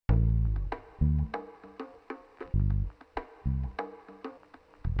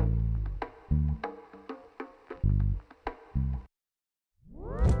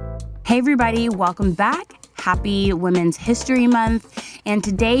Hey everybody, welcome back. Happy Women's History Month. And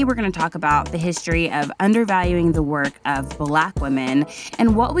today we're going to talk about the history of undervaluing the work of Black women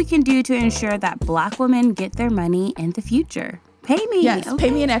and what we can do to ensure that Black women get their money in the future. Pay me. Yes, okay.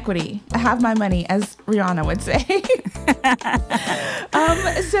 Pay me in equity. I have my money, as Rihanna would say.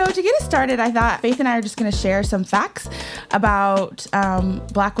 So to get us started, I thought Faith and I are just going to share some facts about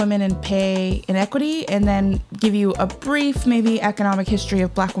Black women and pay inequity, and then give you a brief, maybe economic history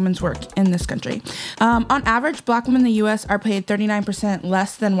of Black women's work in this country. On average, Black women in the U.S. are paid 39%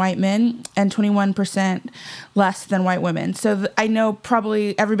 less than white men and 21% less than white women. So I know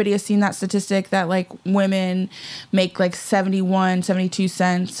probably everybody has seen that statistic that like women make like 72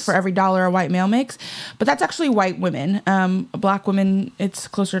 cents for every dollar a white male makes, but that's actually white women. Black women, it's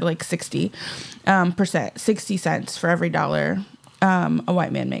closer to like 60 cents for every dollar a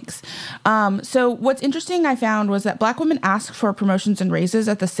white man makes. So what's interesting I found was that Black women ask for promotions and raises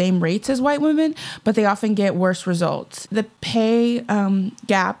at the same rates as white women, but they often get worse results. The pay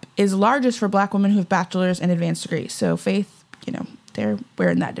gap is largest for Black women who have bachelor's and advanced degrees. So Faith, we're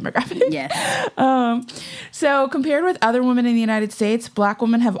in that demographic. Yes. So compared with other women in the United States, Black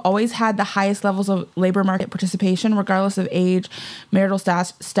women have always had the highest levels of labor market participation, regardless of age, marital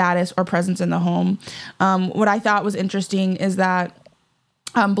status, or presence in the home. What I thought was interesting is that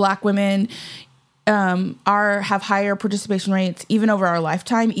Black women have higher participation rates even over our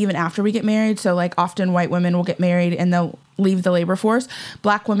lifetime, even after we get married. So like often white women will get married and they'll leave the labor force.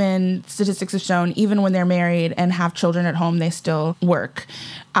 Black women, statistics have shown, even when they're married and have children at home, they still work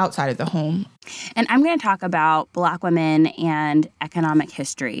outside of the home. And I'm going to talk about Black women and economic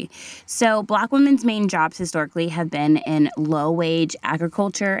history. So Black women's main jobs historically have been in low-wage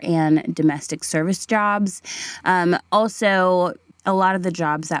agriculture and domestic service jobs. Also, a lot of the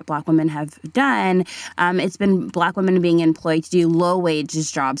jobs that Black women have done, it's been Black women being employed to do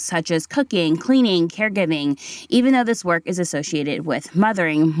low-wage jobs such as cooking, cleaning, caregiving, even though this work is associated with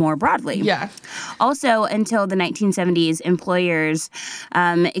mothering more broadly. Yeah. Also, until the 1970s, employers'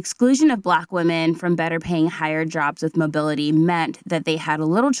 exclusion of Black women from better paying higher jobs with mobility meant that they had a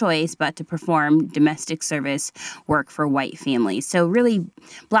little choice but to perform domestic service work for white families. So really,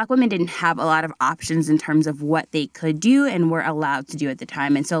 Black women didn't have a lot of options in terms of what they could do and were allowed to do at the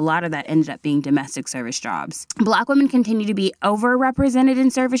time. And so a lot of that ended up being domestic service jobs. Black women continue to be overrepresented in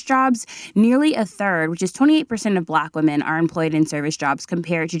service jobs. Nearly a third, which is 28% of Black women, are employed in service jobs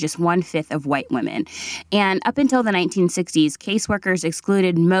compared to just 1/5 of white women. And up until the 1960s, caseworkers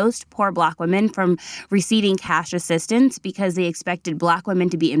excluded most poor Black women from receiving cash assistance because they expected Black women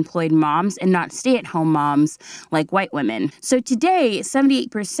to be employed moms and not stay-at-home moms like white women. So today,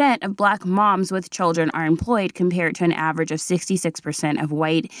 78% of Black moms with children are employed compared to an average of 66% of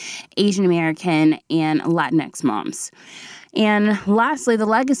white, Asian American, and Latinx moms. And lastly, the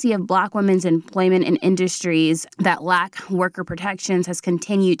legacy of Black women's employment in industries that lack worker protections has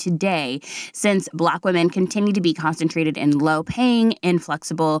continued today, since Black women continue to be concentrated in low-paying,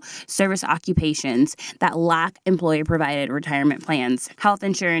 inflexible service occupations that lack employer-provided retirement plans, health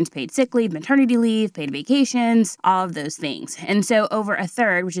insurance, paid sick leave, maternity leave, paid vacations, all of those things. And so over a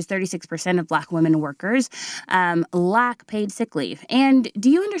third, which is 36% of Black women workers, lack paid sick leave. And do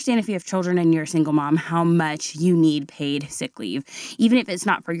you understand, if you have children and you're a single mom, how much you need paid sick leave? Even if it's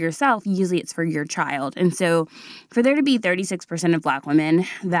not for yourself, usually it's for your child. And so for there to be 36% of Black women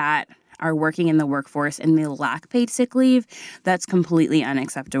that are working in the workforce and they lack paid sick leave, that's completely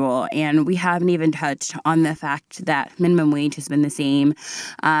unacceptable. And we haven't even touched on the fact that minimum wage has been the same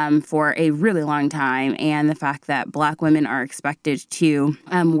for a really long time, and the fact that Black women are expected to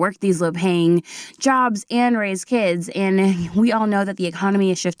work these low-paying jobs and raise kids. And we all know that the economy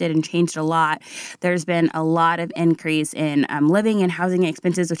has shifted and changed a lot. There's been a lot of increase in living and housing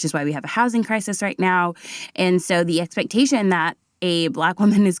expenses, which is why we have a housing crisis right now. And so the expectation that a Black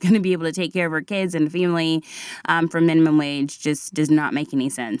woman is going to be able to take care of her kids and family for minimum wage just does not make any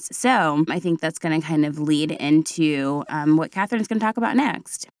sense. So I think that's going to kind of lead into what Catherine's going to talk about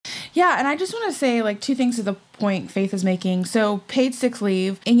next. Yeah, and I just want to say like two things to the point Faith is making. So paid sick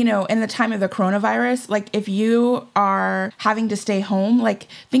leave, and in the time of the coronavirus, like if you are having to stay home, like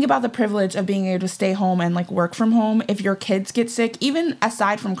think about the privilege of being able to stay home and like work from home. If your kids get sick, even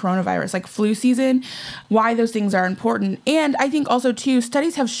aside from coronavirus, like flu season, why those things are important. And I think also too,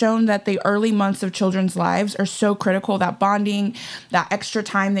 studies have shown that the early months of children's lives are so critical, that bonding, that extra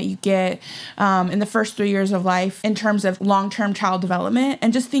time that you get in the first 3 years of life in terms of long-term child development.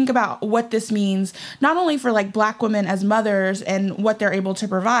 And just think about what this means, not only for like Black women as mothers and what they're able to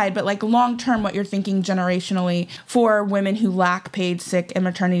provide, but like long term, what you're thinking generationally for women who lack paid sick and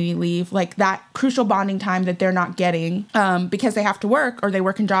maternity leave, like that crucial bonding time that they're not getting because they have to work or they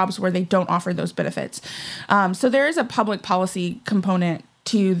work in jobs where they don't offer those benefits. So there is a public policy component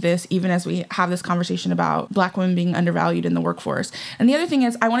to this, even as we have this conversation about Black women being undervalued in the workforce. And the other thing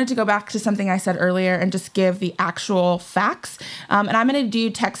is, I wanted to go back to something I said earlier and just give the actual facts. And I'm going to do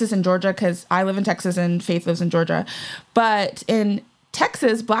Texas and Georgia because I live in Texas and Faith lives in Georgia. But in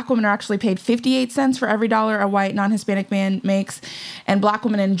Texas, Black women are actually paid 58 cents for every dollar a white non-Hispanic man makes, and Black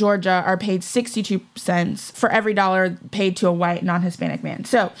women in Georgia are paid 62 cents for every dollar paid to a white non-Hispanic man.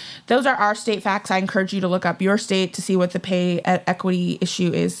 So those are our state facts. I encourage you to look up your state to see what the pay equity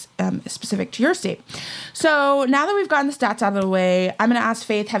issue is specific to your state. So now that we've gotten the stats out of the way, I'm going to ask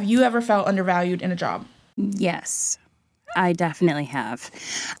Faith, have you ever felt undervalued in a job? Yes. I definitely have.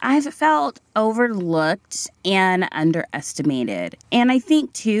 I've felt overlooked and underestimated. And I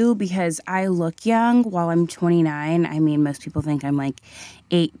think, too, because I look young while I'm 29. I mean, most people think I'm like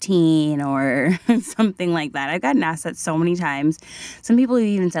 18 or something like that. I've gotten asked that so many times. Some people have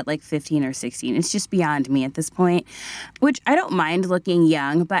even said like 15 or 16. It's just beyond me at this point, which I don't mind looking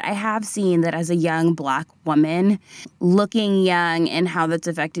young, but I have seen that as a young Black woman, looking young and how that's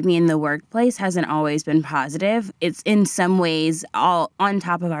affected me in the workplace hasn't always been positive. It's in some ways all on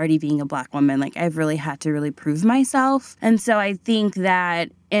top of already being a Black woman. Like I've really had to really prove myself. And so I think that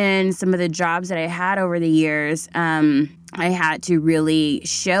in some of the jobs that I had over the years, I had to really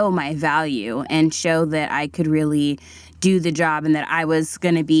show my value and show that I could really do the job and that I was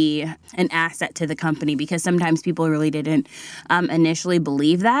going to be an asset to the company, because sometimes people really didn't initially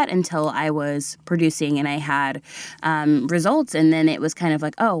believe that until I was producing and I had results. And then it was kind of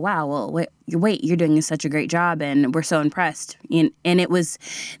like, oh, wow, well, wait, you're doing such a great job and we're so impressed. And it was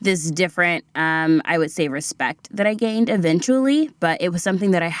this different, I would say, respect that I gained eventually, but it was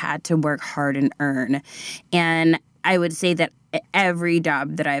something that I had to work hard and earn. And I would say that every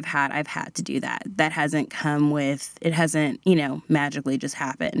job that I've had to do that. That hasn't come with, it hasn't, magically just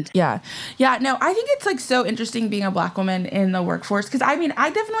happened. Yeah. Yeah. No, I think it's like so interesting being a Black woman in the workforce. Cause I mean,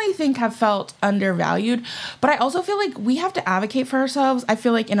 I definitely think have felt undervalued, but I also feel like we have to advocate for ourselves. I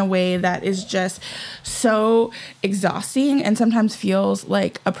feel like in a way that is just so exhausting and sometimes feels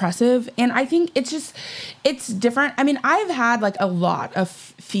like oppressive. And I think it's different. I mean, I've had like a lot of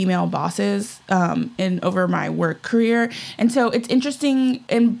female bosses over my work career. And so it's interesting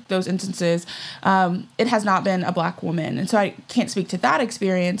in those instances, it has not been a Black woman. And so I can't speak to that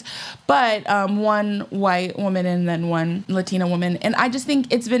experience, but one white woman and then one Latina woman. And I just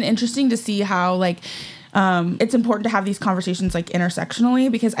think it's been interesting to see how like, it's important to have these conversations like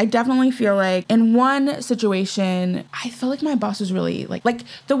intersectionally, because I definitely feel like in one situation, I felt like my boss was really like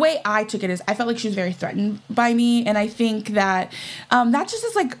the way I took it is I felt like she was very threatened by me. And I think that that just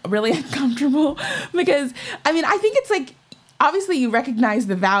is like really uncomfortable because I mean, I think it's like, obviously you recognize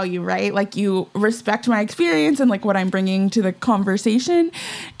the value, right? Like you respect my experience and like what I'm bringing to the conversation.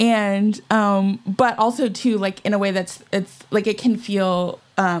 And, but also too, like in a way it's like, it can feel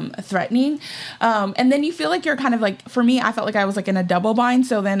threatening. And then you feel like you're kind of like, for me, I felt like I was like in a double bind.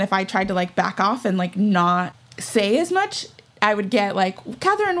 So then if I tried to like back off and like not say as much, I would get like,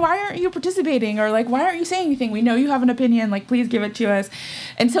 Catherine, why aren't you participating? Or like, why aren't you saying anything? We know you have an opinion, like, please give it to us.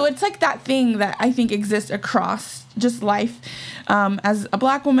 And so it's like that thing that I think exists across just life as a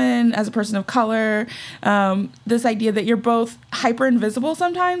Black woman, as a person of color, this idea that you're both hyper invisible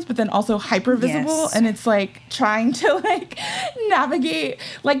sometimes, but then also hyper visible. Yes. And it's like trying to like navigate,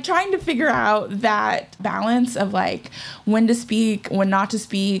 like trying to figure out that balance of like when to speak, when not to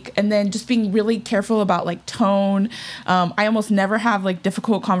speak, and then just being really careful about like tone. I almost never have like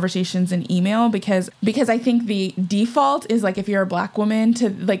difficult conversations in email because I think the default is like if you're a Black woman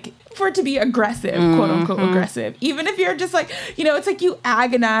to like for it to be aggressive, quote unquote aggressive. Even if you're just like, it's like you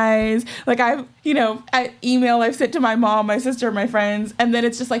agonize. Like I've sent to my mom, my sister, my friends, and then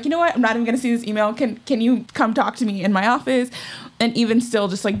it's just like, you know what? I'm not even going to see this email. Can you come talk to me in my office? And even still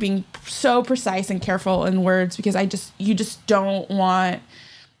just like being so precise and careful in words because you just don't want,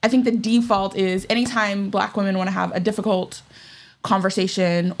 I think the default is anytime Black women want to have a difficult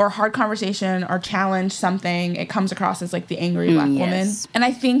conversation or hard conversation or challenge something, it comes across as like the angry Black woman. And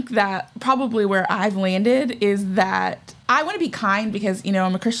I think that probably where I've landed is that I want to be kind because,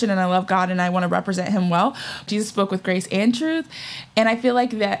 I'm a Christian and I love God and I want to represent him well. Jesus spoke with grace and truth. And I feel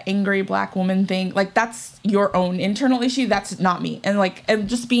like that angry Black woman thing, like that's your own internal issue. That's not me. And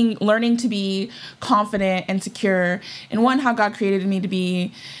just learning to be confident and secure in how God created me to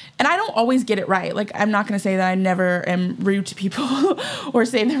be. And I don't always get it right. Like, I'm not going to say that I never am rude to people or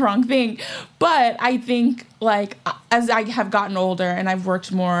say the wrong thing. But I think, like, as I have gotten older and I've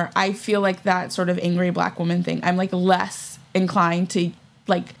worked more, I feel like that sort of angry Black woman thing, I'm, like, less inclined to,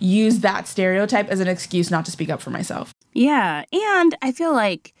 like, use that stereotype as an excuse not to speak up for myself. Yeah. And I feel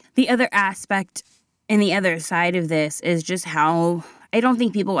like the other aspect and the other side of this is just how I don't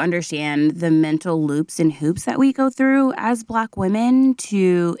think people understand the mental loops and hoops that we go through as Black women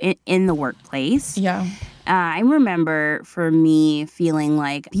in the workplace. Yeah. I remember for me feeling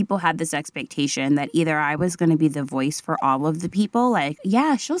like people had this expectation that either I was going to be the voice for all of the people, like,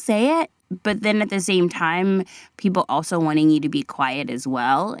 yeah, she'll say it. But then at the same time, people also wanting you to be quiet as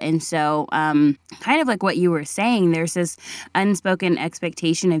well. And so kind of like what you were saying, there's this unspoken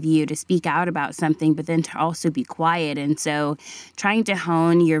expectation of you to speak out about something, but then to also be quiet. And so trying to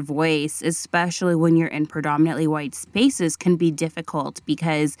hone your voice, especially when you're in predominantly white spaces, can be difficult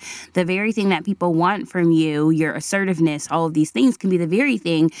because the very thing that people want from you, your assertiveness, all of these things can be the very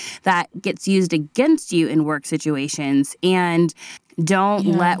thing that gets used against you in work situations. And don't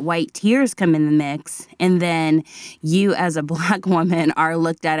let white tears come in the mix. And then you as a Black woman are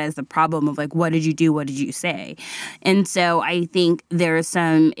looked at as the problem of like, what did you do? What did you say? And so I think there's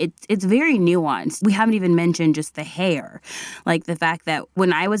it's very nuanced. We haven't even mentioned just the hair. Like the fact that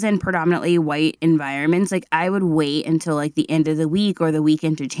when I was in predominantly white environments, like I would wait until like the end of the week or the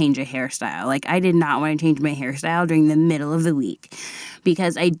weekend to change a hairstyle. Like I did not want to change my hairstyle during the middle of the week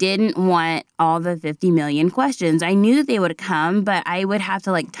because I didn't want all the 50 million questions. I knew that they would come, but I would have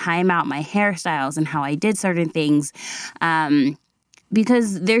to like time out my hairstyles and how I did certain things.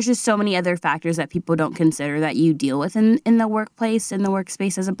 Because there's just so many other factors that people don't consider that you deal with in the workplace, in the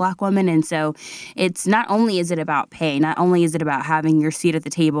workspace as a Black woman. And so it's not only is it about pay, not only is it about having your seat at the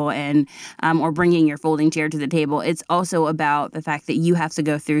table and or bringing your folding chair to the table, it's also about the fact that you have to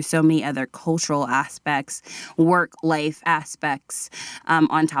go through so many other cultural aspects, work-life aspects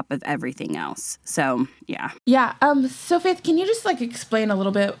on top of everything else. So, yeah. Yeah. So, Faith, can you just like explain a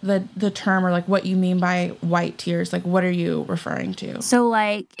little bit the term or like what you mean by white tears? Like, what are you referring to? So,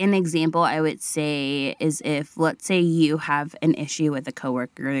 like, an example I would say is if, let's say, you have an issue with a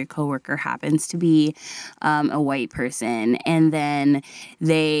coworker, your coworker happens to be a white person, and then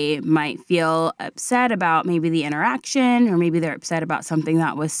they might feel upset about maybe the interaction, or maybe they're upset about something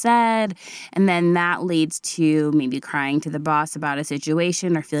that was said, and then that leads to maybe crying to the boss about a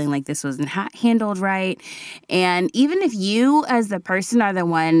situation or feeling like this wasn't handled right. And even if you, as the person, are the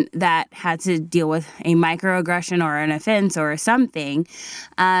one that had to deal with a microaggression or an offense or something,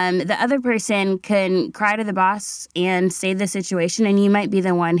 the other person can cry to the boss and say the situation, and you might be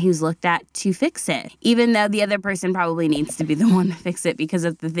the one who's looked at to fix it, even though the other person probably needs to be the one to fix it because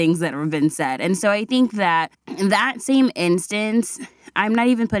of the things that have been said. And so I think that in that same instance, I'm not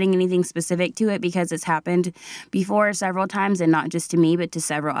even putting anything specific to it because it's happened before several times, and not just to me, but to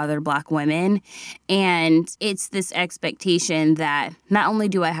several other Black women. And it's this expectation that not only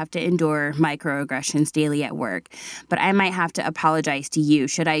do I have to endure microaggressions daily at work, but I might have to apologize to you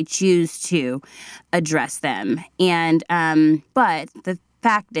should I choose to address them. And but the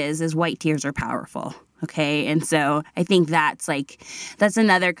fact is white tears are powerful. Okay. And so I think that's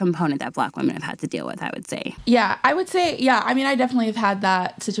another component that Black women have had to deal with, I would say. Yeah, I would say, yeah. I mean, I definitely have had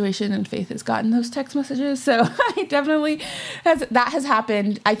that situation, and Faith has gotten those text messages. So I definitely that has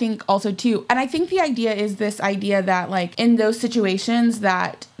happened, I think, also too. And I think the idea is this idea that like in those situations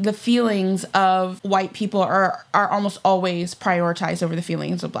that the feelings of white people are almost always prioritized over the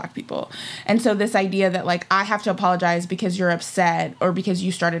feelings of Black people. And so this idea that like I have to apologize because you're upset or because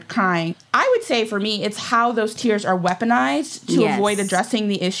you started crying, I would say for me, it's how those tears are weaponized to avoid addressing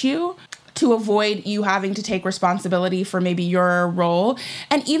the issue, to avoid you having to take responsibility for maybe your role.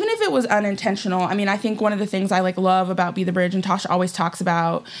 And even if it was unintentional, I mean, I think one of the things I like love about Be the Bridge, and Tasha always talks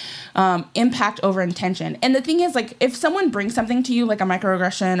about impact over intention. And the thing is, like, if someone brings something to you, like a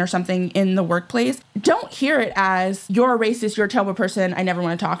microaggression or something in the workplace, don't hear it as you're a racist, you're a terrible person, I never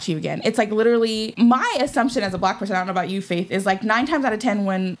want to talk to you again. It's like literally my assumption as a Black person, I don't know about you, Faith, is like 9 times out of 10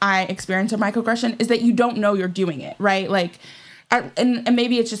 when I experience a microaggression is that you don't know you're doing it, right? Like, and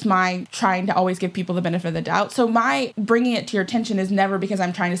maybe it's just my trying to always give people the benefit of the doubt. So my bringing it to your attention is never because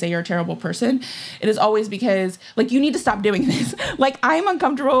I'm trying to say you're a terrible person. It is always because, like, you need to stop doing this. Like, I'm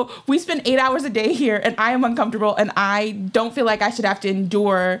uncomfortable. We spend 8 hours a day here, and I am uncomfortable, and I don't feel like I should have to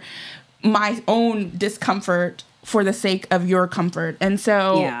endure my own discomfort for the sake of your comfort. And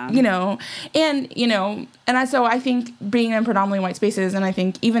so, so I think being in predominantly white spaces, and I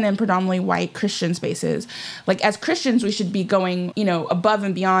think even in predominantly white Christian spaces, like as Christians, we should be going, above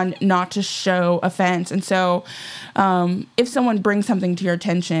and beyond not to show offense. And so if someone brings something to your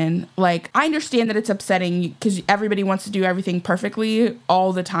attention, like I understand that it's upsetting because everybody wants to do everything perfectly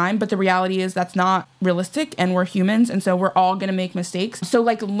all the time. But the reality is that's not realistic, and we're humans. And so we're all going to make mistakes. So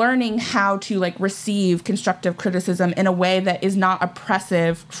like learning how to like receive constructive criticism in a way that is not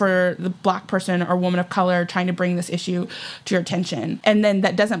oppressive for the Black person or woman of color trying to bring this issue to your attention. And then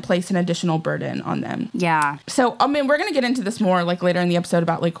that doesn't place an additional burden on them. Yeah. So, we're going to get into this more like later in the episode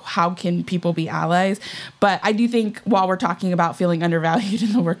about like how can people be allies. But I do think while we're talking about feeling undervalued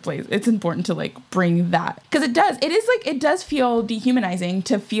in the workplace, it's important to like bring that, because it does feel dehumanizing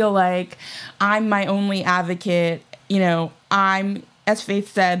to feel like I'm my only advocate. I'm, as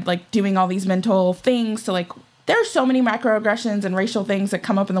Faith said, like doing all these mental things to like, there are so many microaggressions and racial things that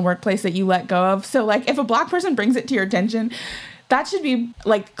come up in the workplace that you let go of. So like if a Black person brings it to your attention, that should be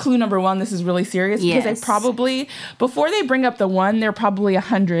like clue number one. This is really serious, because they probably, before they bring up the one, there are probably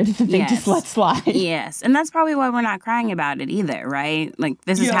 100 that they just let slide. Yes. And that's probably why we're not crying about it either, right? Like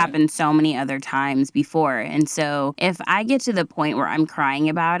this has happened so many other times before. And so if I get to the point where I'm crying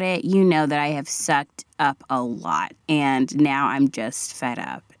about it, that I have sucked up a lot, and now I'm just fed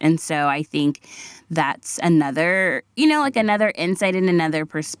up. And so I think that's another, another insight and another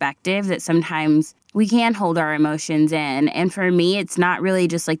perspective that sometimes we can hold our emotions in. And for me, it's not really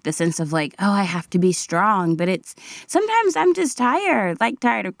just like the sense of like, oh, I have to be strong, but it's sometimes I'm just tired, like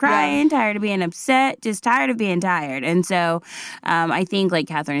tired of crying, tired of being upset, just tired of being tired. And so I think like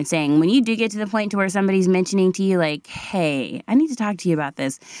Catherine is saying, when you do get to the point to where somebody's mentioning to you like, hey, I need to talk to you about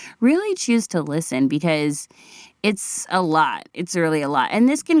this, really choose to listen, because it's a lot. It's really a lot. And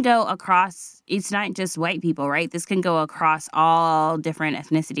this can go across, it's not just white people, right? This can go across all different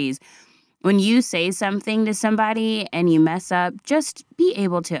ethnicities. When you say something to somebody and you mess up, just be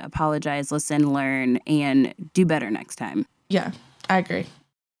able to apologize, listen, learn, and do better next time. Yeah, I agree.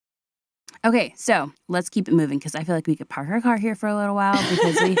 Okay, so let's keep it moving, because I feel like we could park our car here for a little while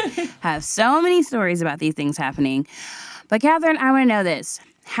because we have so many stories about these things happening. But Catherine, I want to know this.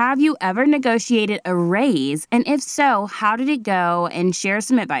 Have you ever negotiated a raise? And if so, how did it go? And share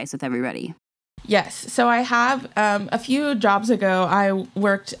some advice with everybody. Yes. So I have a few jobs ago, I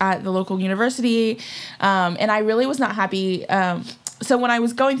worked at the local university, and I really was not happy. So when I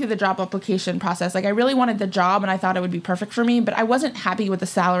was going through the job application process, like I really wanted the job and I thought it would be perfect for me, but I wasn't happy with the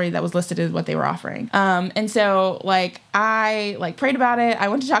salary that was listed as what they were offering. And so like I like prayed about it. I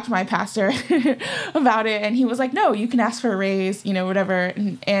went to talk to my pastor about it, and he was like, no, you can ask for a raise, whatever.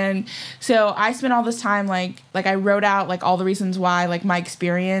 And so I spent all this time like I wrote out like all the reasons why like my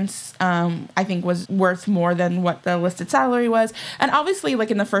experience I think was worth more than what the listed salary was. And obviously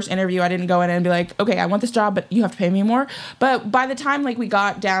like in the first interview, I didn't go in and be like, okay, I want this job, but you have to pay me more. But by the time like we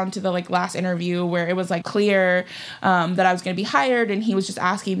got down to the like last interview where it was like clear that I was going to be hired, and he was just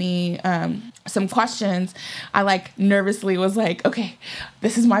asking me some questions, I like nervously was like, okay,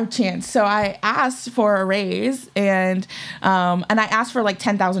 this is my chance. So I asked for a raise, and I asked for like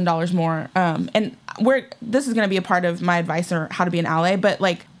 $10,000 more. And this is going to be a part of my advice or how to be an ally, but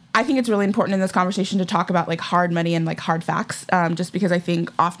like I think it's really important in this conversation to talk about like hard money and like hard facts, just because I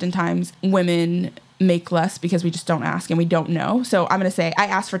think oftentimes women make less because we just don't ask and we don't know. So I'm going to say I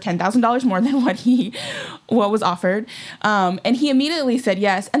asked for $10,000 more than what was offered. And he immediately said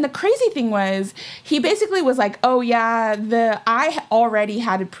yes. And the crazy thing was he basically was like, oh yeah, I already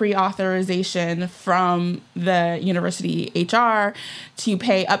had a pre-authorization from the university HR to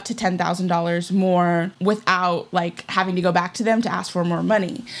pay up to $10,000 more without like having to go back to them to ask for more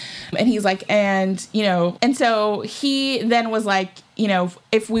money. And he's like, and so he then was like,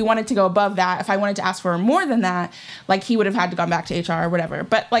 if we wanted to go above that, if I wanted to ask for more than that, like he would have had to go back to HR or whatever.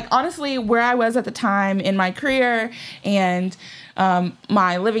 But like, honestly, where I was at the time in my career and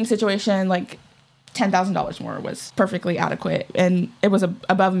my living situation, like $10,000 more was perfectly adequate. And it was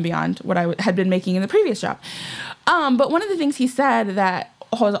above and beyond what I had been making in the previous job. But one of the things he said that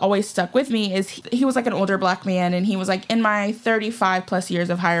has always stuck with me is he was like an older Black man, and he was like, in my 35 plus years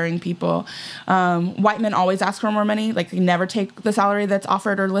of hiring people, white men always ask for more money. Like they never take the salary that's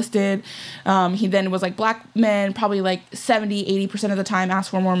offered or listed. He then was like, Black men probably like 70-80% of the time ask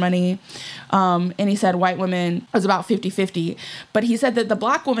for more money. And he said white women was about 50-50. But he said that the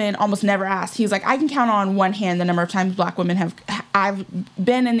Black woman almost never asked. He's like, I can count on one hand the number of times Black women I've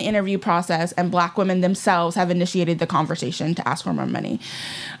been in the interview process and Black women themselves have initiated the conversation to ask for more money.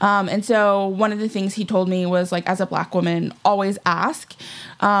 And so one of the things he told me was like, as a Black woman, always ask,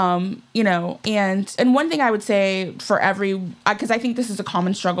 and one thing I would say for because I think this is a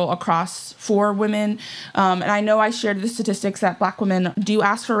common struggle across for women. And I know I shared the statistics that Black women do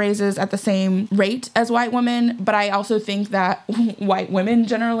ask for raises at the same rate as white women, but I also think that white women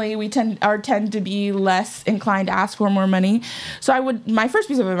generally, we tend to be less inclined to ask for more money. So my first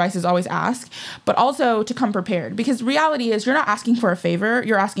piece of advice is always ask, but also to come prepared, because reality is you're not asking for a favor,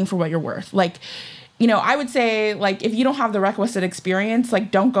 you're asking for what you're worth. Like, I would say, like, if you don't have the requisite experience,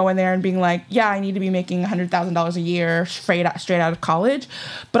 like, don't go in there and being like, yeah, I need to be making $100,000 a year straight out of college.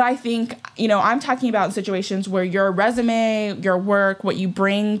 But I think, I'm talking about situations where your resume, your work, what you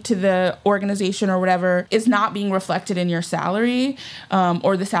bring to the organization or whatever is not being reflected in your salary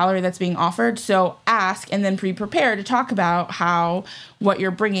or the salary that's being offered. So ask and then be prepared to talk about how what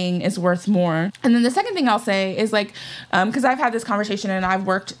you're bringing is worth more. And then the second thing I'll say is like, because I've had this conversation and I've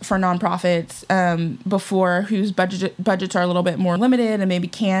worked for nonprofits before whose budgets are a little bit more limited and maybe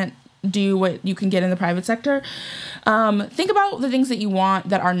can't do what you can get in the private sector. Think about the things that you want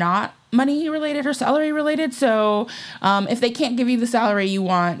that are not money related or salary related. So if they can't give you the salary you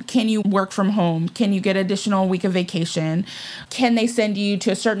want, can you work from home? Can you get additional week of vacation? Can they send you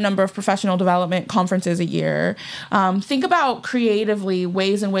to a certain number of professional development conferences a year? Think about creatively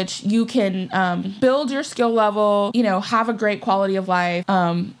ways in which you can build your skill level, have a great quality of life,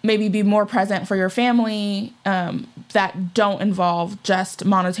 maybe be more present for your family, that don't involve just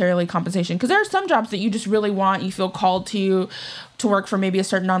monetarily compensation. Because there are some jobs that you just really want, you feel called to work for maybe a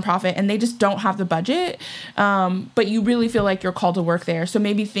certain nonprofit and they just don't have the budget, but you really feel like you're called to work there. So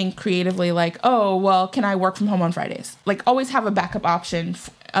maybe think creatively like, oh, well, can I work from home on Fridays? Like always have a backup option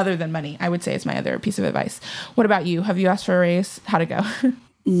other than money, I would say is my other piece of advice. What about you? Have you asked for a raise? How'd it go?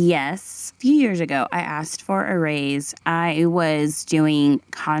 Yes. A few years ago, I asked for a raise. I was doing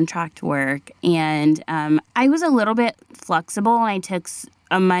contract work and I was a little bit flexible and I took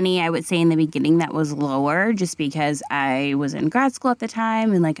money, I would say in the beginning that was lower just because I was in grad school at the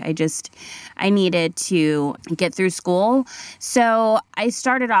time and I needed to get through school. So I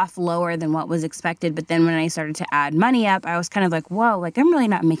started off lower than what was expected. But then when I started to add money up, I was kind of like, whoa, like I'm really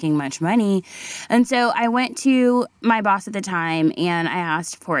not making much money. And so I went to my boss at the time and I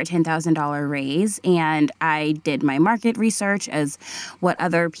asked for a $10,000 raise. And I did my market research as what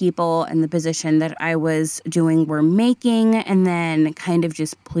other people in the position that I was doing were making, and then kind of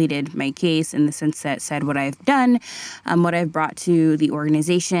just pleaded my case in the sense that said what I've done, what I've brought to the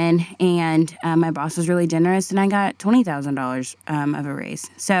organization. And my boss was really generous and I got $20,000 of a raise.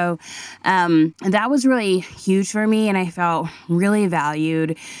 So that was really huge for me and I felt really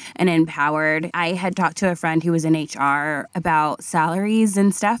valued and empowered. I had talked to a friend who was in HR about salaries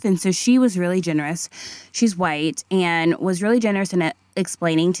and stuff. And so she was really generous. She's white and was really generous in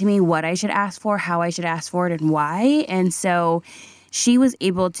explaining to me what I should ask for, how I should ask for it, and why. And so she was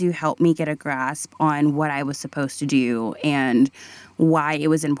able to help me get a grasp on what I was supposed to do and why it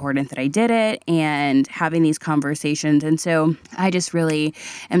was important that I did it and having these conversations. And so I just really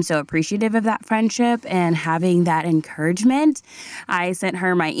am so appreciative of that friendship and having that encouragement. I sent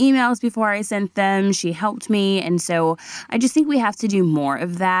her my emails before I sent them. She helped me. And so I just think we have to do more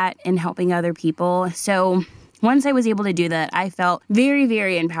of that in helping other people. So once I was able to do that, I felt very,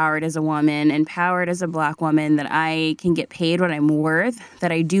 very empowered as a woman, empowered as a Black woman, that I can get paid what I'm worth,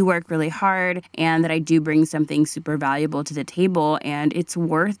 that I do work really hard, and that I do bring something super valuable to the table, and it's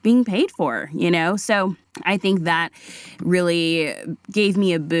worth being paid for, So I think that really gave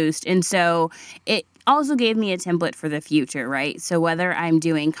me a boost. And so it also gave me a template for the future, right? So whether I'm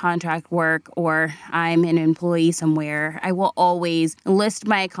doing contract work or I'm an employee somewhere, I will always list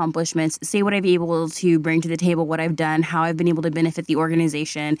my accomplishments, say what I've been able to bring to the table, what I've done, how I've been able to benefit the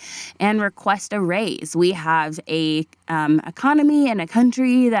organization, and request a raise. We have a economy and a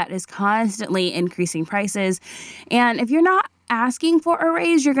country that is constantly increasing prices. And if you're not asking for a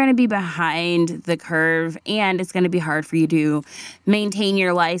raise, you're going to be behind the curve and it's going to be hard for you to maintain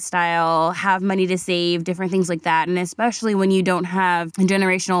your lifestyle, have money to save, different things like that. And especially when you don't have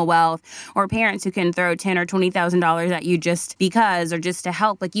generational wealth or parents who can throw $10,000 or $20,000 at you just because or just to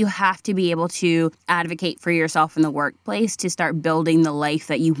help. Like, you have to be able to advocate for yourself in the workplace to start building the life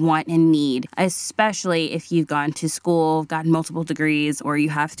that you want and need, especially if you've gone to school, gotten multiple degrees, or you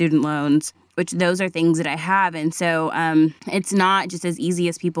have student loans. which those are things that I have. And so it's not just as easy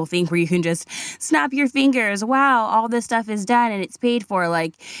as people think, where you can just snap your fingers, wow, all this stuff is done and it's paid for.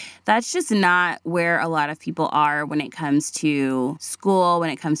 Like, that's just not where a lot of people are when it comes to school, when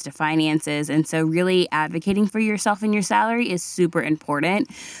it comes to finances. And so really advocating for yourself and your salary is super important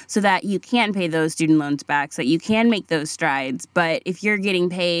so that you can pay those student loans back, so that you can make those strides. But if you're getting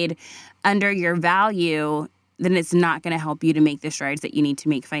paid under your value, then it's not going to help you to make the strides that you need to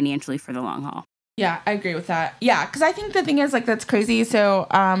make financially for the long haul. Yeah, I agree with that. Yeah, because I think the thing is, like, that's crazy. So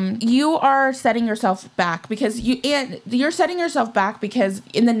you are setting yourself back because you're setting yourself back because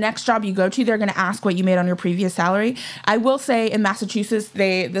in the next job you go to, they're going to ask what you made on your previous salary. I will say in Massachusetts,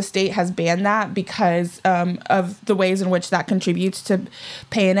 the state has banned that because of the ways in which that contributes to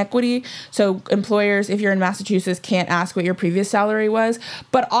pay inequity. So employers, if you're in Massachusetts, can't ask what your previous salary was.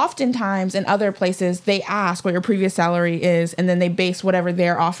 But oftentimes in other places, they ask what your previous salary is, and then they base whatever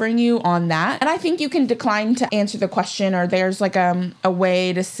they're offering you on that. And I think you can decline to answer the question, or there's like a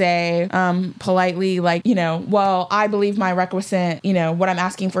way to say politely, like, well, I believe my requisite, what I'm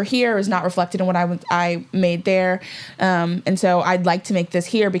asking for here is not reflected in what I made there. And so I'd like to make this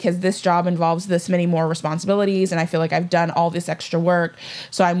here because this job involves this many more responsibilities. And I feel like I've done all this extra work,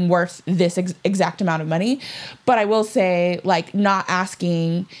 so I'm worth this exact amount of money. But I will say, like, not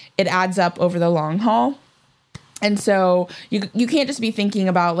asking, it adds up over the long haul. And so you can't just be thinking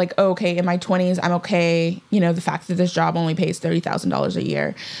about, like, oh, okay, in my 20s, I'm okay, the fact that this job only pays $30,000 a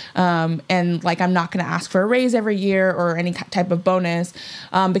year. And, like, I'm not going to ask for a raise every year or any type of bonus,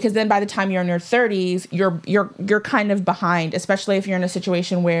 because then by the time you're in your 30s, you're kind of behind, especially if you're in a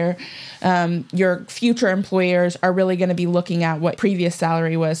situation where your future employers are really going to be looking at what previous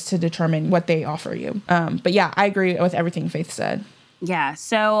salary was to determine what they offer you. But yeah, I agree with everything Faith said. Yeah.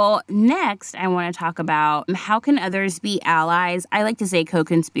 So next, I want to talk about how can others be allies? I like to say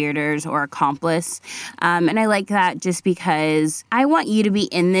co-conspirators or accomplice. And I like that just because I want you to be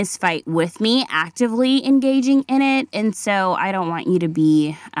in this fight with me, actively engaging in it. And so I don't want you to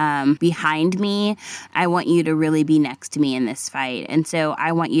be behind me. I want you to really be next to me in this fight. And so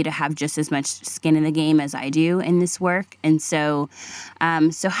I want you to have just as much skin in the game as I do in this work. And so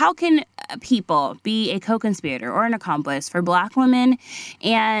how can people be a co-conspirator or an accomplice for Black women?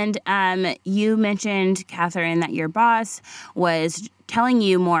 And you mentioned, Catherine, that your boss was telling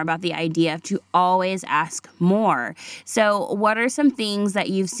you more about the idea of to always ask more. So what are some things that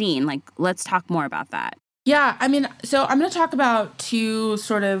you've seen? Like, let's talk more about that. Yeah, I mean, so I'm going to talk about two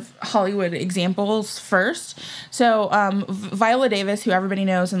sort of Hollywood examples first. So Viola Davis, who everybody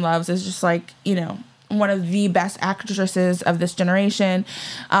knows and loves, is just like, one of the best actresses of this generation.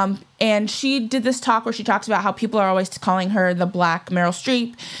 And she did this talk where she talks about how people are always calling her the Black Meryl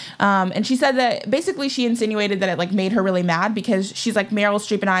Streep. And she said that basically she insinuated that it like made her really mad because she's like, Meryl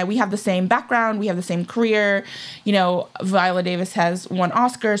Streep and I, we have the same background. We have the same career. Viola Davis has won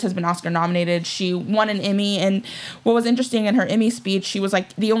Oscars, has been Oscar nominated. She won an Emmy. And what was interesting in her Emmy speech, she was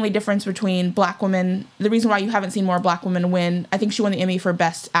like, the only difference between Black women, the reason why you haven't seen more Black women win, I think she won the Emmy for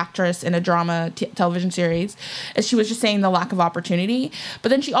Best Actress in a drama television series, is she was just saying the lack of opportunity. But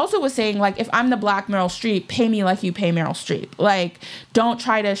then she also was saying, like, if I'm the Black Meryl Streep, pay me like you pay Meryl Streep. Like, don't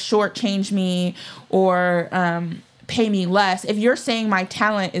try to shortchange me or pay me less. If you're saying my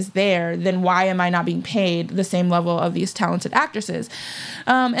talent is there, then why am I not being paid the same level of these talented actresses?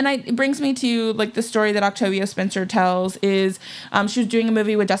 And it brings me to like the story that Octavia Spencer tells is she was doing a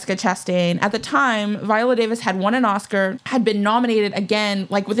movie with Jessica Chastain. At the time, Viola Davis had won an Oscar, had been nominated again,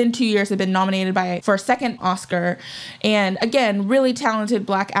 like within 2 years had been nominated for a second Oscar. And again, really talented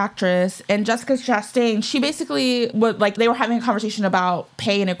Black actress. And Jessica Chastain, she basically would like, they were having a conversation about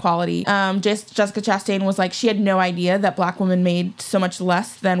pay inequality. Jessica Chastain was like, she had no idea that Black women made so much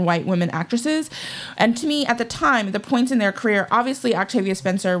less than white women actresses. And to me, at the time, the points in their career, obviously Octavia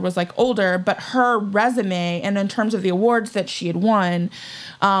Spencer was like older, but her resume and in terms of the awards that she had won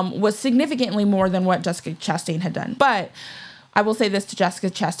was significantly more than what Jessica Chastain had done. But I will say this to Jessica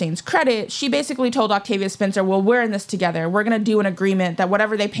Chastain's credit. She basically told Octavia Spencer, well, we're in this together. We're going to do an agreement that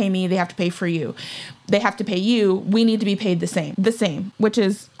whatever they pay me, they have to pay for you. They have to pay you. We need to be paid the same, which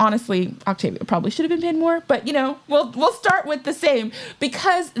is honestly, Octavia probably should have been paid more, but we'll start with the same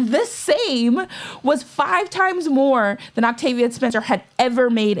because the same was 5 times more than Octavia Spencer had ever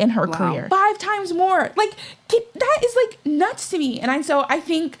made in her career. 5 times more. Like, that is like nuts to me. And so I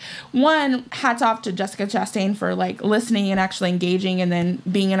think one, hats off to Jessica Chastain for like listening and actually engaging and then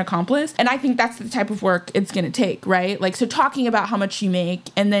being an accomplice. And I think that's the type of work it's going to take, right? Like, so talking about how much you make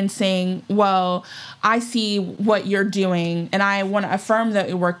and then saying, well, I see what you're doing and I want to affirm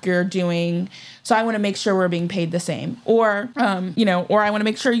the work you're doing So I want to make sure we're being paid the same, or, or I want to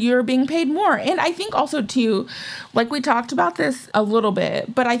make sure you're being paid more. And I think also too, like we talked about this a little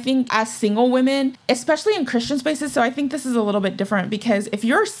bit, but I think as single women, especially in Christian spaces, so I think this is a little bit different because if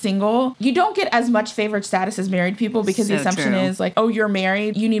you're single, you don't get as much favored status as married people because the assumption is like, oh, you're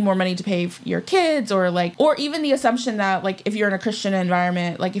married, you need more money to pay for your kids, or even the assumption that like if you're in a Christian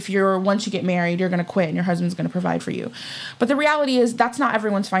environment, like once you get married, you're going to quit and your husband's going to provide for you. But the reality is that's not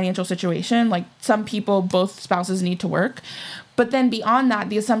everyone's financial situation. Like some people, both spouses need to work. But then beyond that,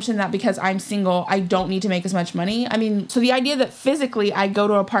 the assumption that because I'm single, I don't need to make as much money. I mean, so the idea that physically I go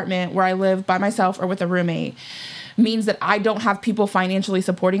to an apartment where I live by myself or with a roommate means that I don't have people financially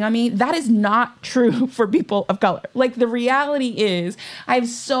supporting on me. That is not true for people of color. Like the reality is I have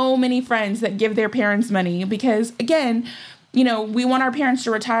so many friends that give their parents money because, again, we want our parents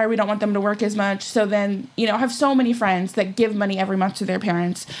to retire. We don't want them to work as much. So then, I have so many friends that give money every month to their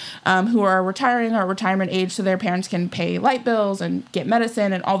parents who are retiring or retirement age so their parents can pay light bills and get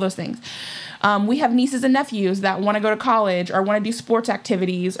medicine and all those things. We have nieces and nephews that want to go to college or want to do sports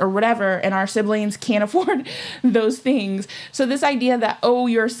activities or whatever, and our siblings can't afford those things. So this idea that, oh,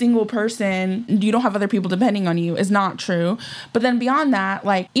 you're a single person, you don't have other people depending on you is not true. But then beyond that,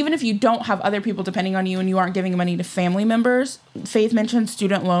 like, even if you don't have other people depending on you and you aren't giving money to family members, Faith mentioned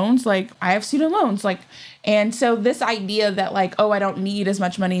student loans. Like, I have student loans. Like, and so this idea that like, oh, I don't need as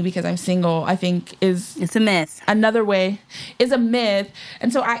much money because I'm single, I think it's a myth. Another way is a myth.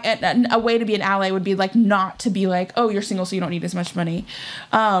 And so a way to be an ally would be like not to be like, oh, you're single, so you don't need as much money.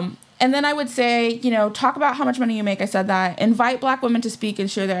 And then I would say, talk about how much money you make. I said that. Invite Black women to speak and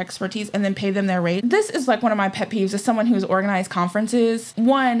share their expertise and then pay them their rate. This is like one of my pet peeves as someone who's organized conferences.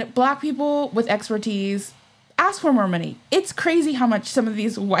 One, Black people with expertise ask for more money. It's crazy how much some of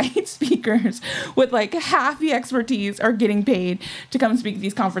these white speakers with like half the expertise are getting paid to come speak at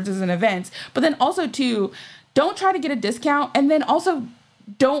these conferences and events. But then also too, don't try to get a discount, and then also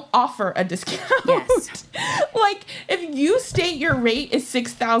don't offer a discount. Yes. Like if you state your rate is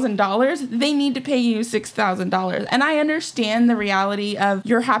 $6,000, they need to pay you $6,000. And I understand the reality of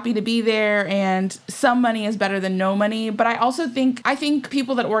you're happy to be there and some money is better than no money. But I also think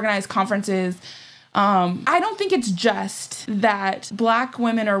people that organize conferences, I don't think it's just that Black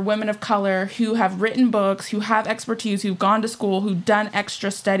women or women of color who have written books, who have expertise, who've gone to school, who've done extra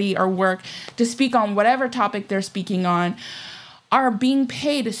study or work to speak on whatever topic they're speaking on, are being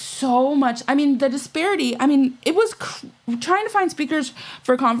paid so much. I mean, the disparity, it was trying to find speakers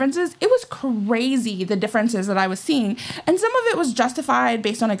for conferences. It was crazy, the differences that I was seeing. And some of it was justified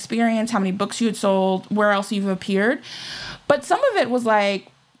based on experience, how many books you had sold, where else you've appeared. But some of it was like,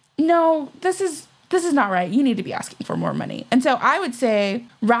 no, this is not right. You need to be asking for more money. And so I would say,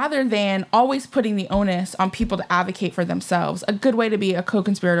 rather than always putting the onus on people to advocate for themselves, a good way to be a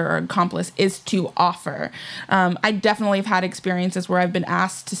co-conspirator or accomplice is to offer. I definitely have had experiences where I've been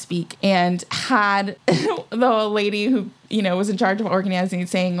asked to speak and had the lady who was in charge of organizing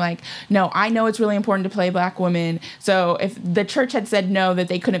saying like, no, I know it's really important to play Black women. So if the church had said no, that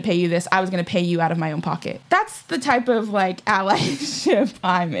they couldn't pay you this, I was going to pay you out of my own pocket. That's the type of like allyship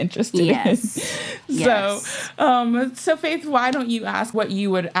I'm interested in. Yes. So Faith, why don't you ask what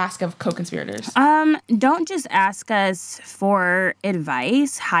you would ask of co-conspirators? Don't just ask us for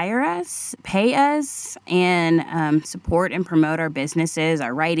advice. Hire us, pay us, and support and promote our businesses,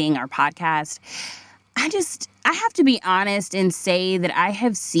 our writing, our podcast. I have to be honest and say that I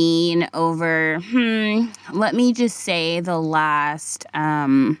have seen over, let me just say the last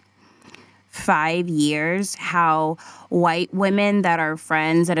 5 years, how white women that are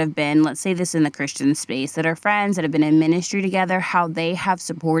friends that have been, let's say this in the Christian space, that are friends that have been in ministry together, how they have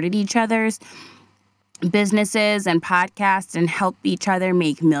supported each other's businesses and podcasts and help each other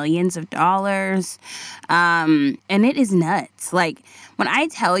make millions of dollars. And it is nuts. Like, when I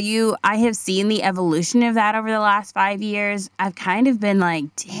tell you I have seen the evolution of that over the last 5 years, I've kind of been like,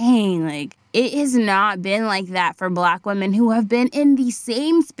 dang, like, it has not been like that for Black women who have been in the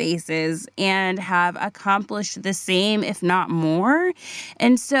same spaces and have accomplished the same, if not more.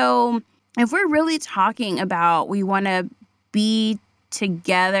 And so if we're really talking about we want to be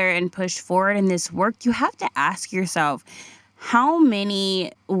together and push forward in this work, you have to ask yourself, how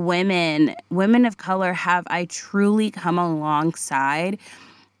many women of color have I truly come alongside,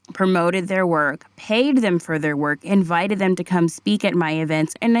 promoted their work, paid them for their work, invited them to come speak at my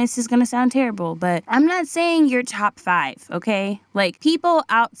events? And this is going to sound terrible, but I'm not saying you're top 5, okay? Like, people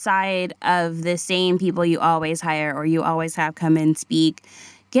outside of the same people you always hire or you always have come and speak,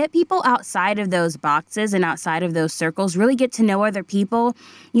 get people outside of those boxes and outside of those circles, really get to know other people.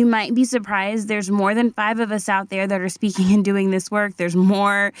 You might be surprised. There's more than 5 of us out there that are speaking and doing this work. There's a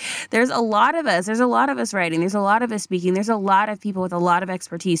lot of us. There's a lot of us writing. There's a lot of us speaking. There's a lot of people with a lot of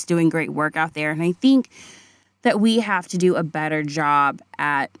expertise doing great work out there. And I think that we have to do a better job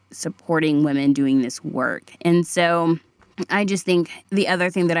at supporting women doing this work. And so I just think the other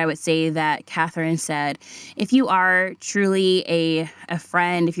thing that I would say that Catherine said, if you are truly a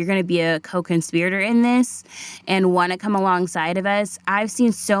friend, if you're going to be a co-conspirator in this and want to come alongside of us, I've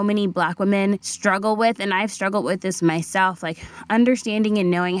seen so many Black women struggle with, and I've struggled with this myself, like understanding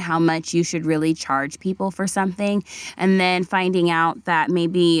and knowing how much you should really charge people for something, and then finding out that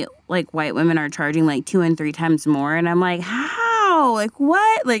maybe like white women are charging like 2 and 3 times more. And I'm like, how? Like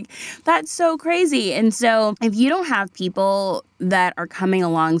what? Like that's so crazy. And so if you don't have people that are coming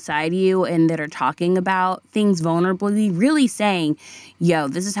alongside you and that are talking about things vulnerably, really saying, yo,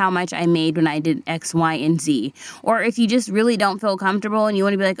 this is how much I made when I did X, Y, and Z. Or if you just really don't feel comfortable and you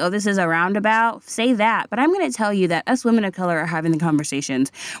want to be like, oh, this is a roundabout, say that. But I'm going to tell you that us women of color are having the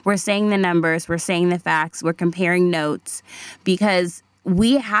conversations. We're saying the numbers, we're saying the facts, we're comparing notes, because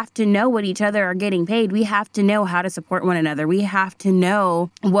we have to know what each other are getting paid. We have to know how to support one another. We have to know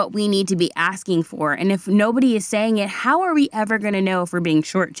what we need to be asking for. And if nobody is saying it, how are we ever going to know if we're being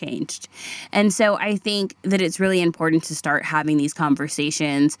shortchanged? And so I think that it's really important to start having these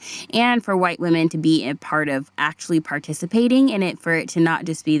conversations and for white women to be a part of actually participating in it, for it to not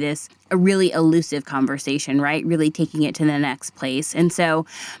just be this a really elusive conversation, right? Really taking it to the next place. And so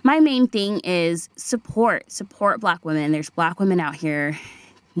my main thing is support Black women. There's Black women out here,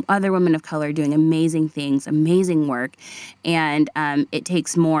 other women of color doing amazing things, amazing work. And it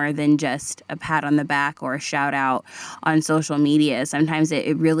takes more than just a pat on the back or a shout out on social media. Sometimes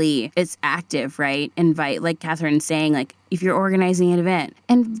it's active, right? Invite, like Catherine's saying, like if you're organizing an event,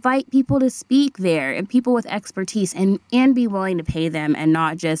 invite people to speak there and people with expertise and be willing to pay them and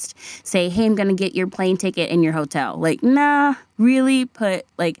not just say, hey, I'm going to get your plane ticket and your hotel. Like, nah, really put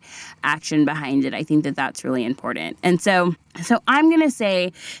like action behind it. I think that that's really important. And so I'm going to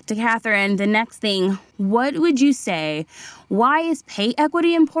say to Catherine, the next thing, what would you say? Why is pay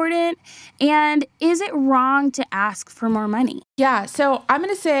equity important? And is it wrong to ask for more money? Yeah, so I'm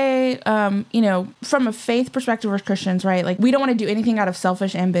going to say, from a faith perspective, we're Christians, right? Like, we don't want to do anything out of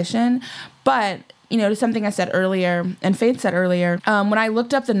selfish ambition. But, to something I said earlier and Faith said earlier, when I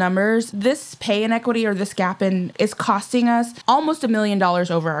looked up the numbers, this pay inequity or this gap is costing us almost $1 million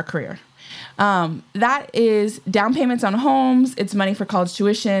over our career. That is down payments on homes, it's money for college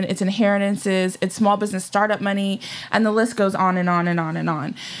tuition, it's inheritances, it's small business startup money, and the list goes on and on and on and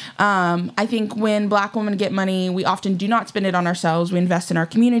on. I think when Black women get money, we often do not spend it on ourselves. We invest in our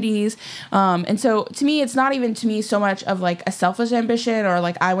communities. And so to me, it's not even so much of like a selfish ambition or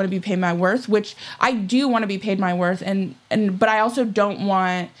like I want to be paid my worth, which I do want to be paid my worth. But I also don't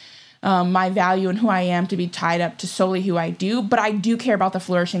want my value and who I am to be tied up to solely who I do, but I do care about the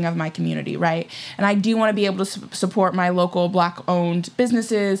flourishing of my community, right? And I do want to be able to support my local Black-owned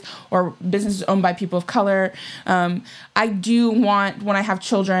businesses or businesses owned by people of color. I do want, when I have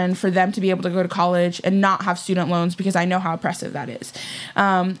children, for them to be able to go to college and not have student loans, because I know how oppressive that is.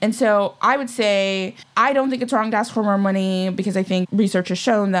 And so I would say I don't think it's wrong to ask for more money, because I think research has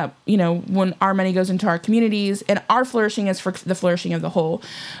shown that, when our money goes into our communities and our flourishing is for the flourishing of the whole.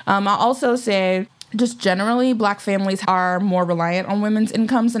 I'll also say, just generally, Black families are more reliant on women's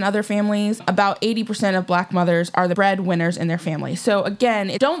incomes than other families. About 80% of Black mothers are the breadwinners in their family. So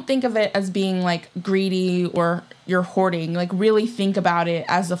again, don't think of it as being like greedy or you're hoarding. Like, really think about it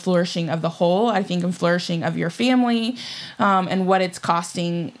as the flourishing of the whole. I think in flourishing of your family and what it's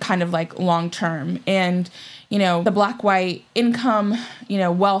costing kind of like long term. And the Black-white income,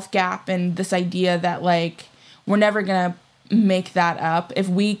 wealth gap, and this idea that like we're never going to make that up if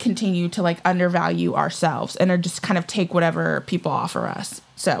we continue to like undervalue ourselves and are just kind of take whatever people offer us.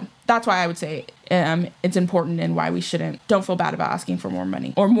 So that's why I would say it's important, and why we don't feel bad about asking for more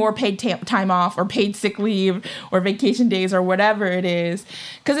money or more paid time off or paid sick leave or vacation days or whatever it is,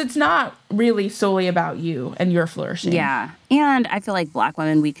 because it's not really solely about you and your flourishing. Yeah. And I feel like Black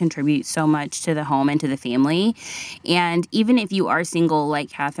women, we contribute so much to the home and to the family. And even if you are single, like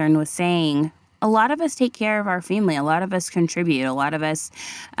Catherine was saying, a lot of us take care of our family. A lot of us contribute. A lot of us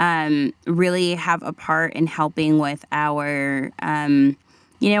really have a part in helping with our,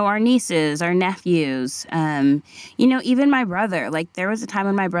 our nieces, our nephews. Even my brother. Like, there was a time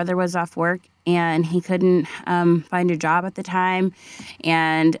when my brother was off work and he couldn't find a job at the time.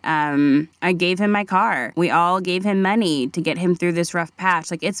 And I gave him my car. We all gave him money to get him through this rough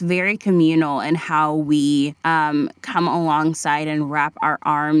patch. Like, it's very communal in how we come alongside and wrap our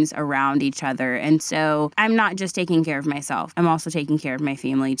arms around each other. And so I'm not just taking care of myself. I'm also taking care of my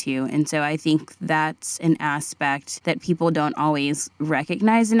family too. And so I think that's an aspect that people don't always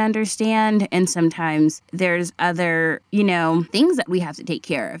recognize and understand. And sometimes there's other, things that we have to take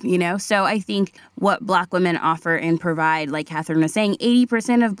care of, So I think what Black women offer and provide, like Catherine was saying,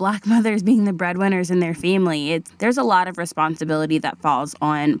 80% of Black mothers being the breadwinners in their family, there's a lot of responsibility that falls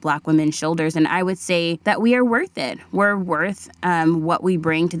on Black women's shoulders. And I would say that we are worth it. We're worth what we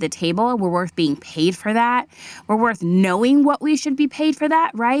bring to the table. We're worth being paid for that. We're worth knowing what we should be paid for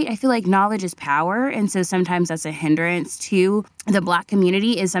that, right? I feel like knowledge is power. And so sometimes that's a hindrance to the Black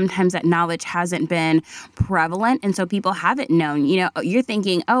community, is sometimes that knowledge hasn't been prevalent. And so people haven't known, you're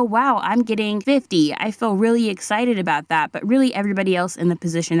thinking, oh, wow, I'm getting 50. I feel really excited about that. But really everybody else in the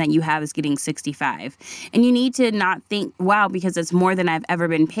position that you have is getting 65. And you need to not think, wow, because it's more than I've ever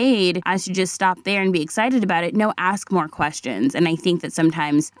been paid, I should just stop there and be excited about it. No, ask more questions. And I think that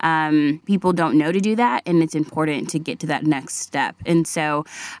sometimes people don't know to do that. And it's important to get to that next step. And so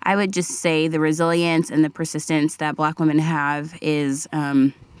I would just say the resilience and the persistence that Black women have is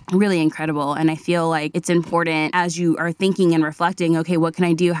really incredible. And I feel like it's important as you are thinking and reflecting, okay, what can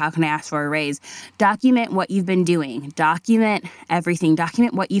I do? How can I ask for a raise? Document what you've been doing. Document everything.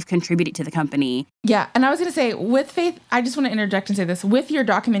 Document what you've contributed to the company. Yeah. And I was going to say, with Faith, I just want to interject and say this. With your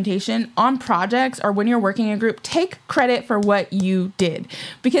documentation on projects or when you're working in a group, take credit for what you did.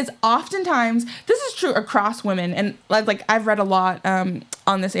 Because oftentimes, this is true across women. And like I've read a lot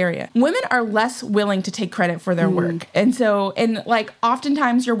on this area. Women are less willing to take credit for their work. And so,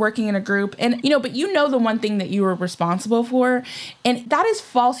 oftentimes you're working in a group and, but the one thing that you were responsible for. And that is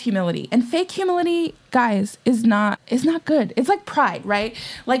false humility. And fake humility, guys, is not good. It's like pride, right?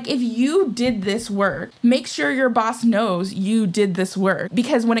 Like, if you did this work, make sure your boss knows you did this work.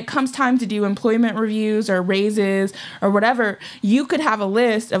 Because when it comes time to do employment reviews or raises or whatever, you could have a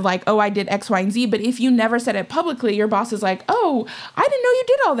list of like, oh, I did X, Y, and Z. But if you never said it publicly, your boss is like, oh, I didn't know you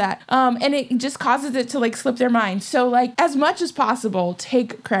did all that. And it just causes it to slip their mind. So as much as possible,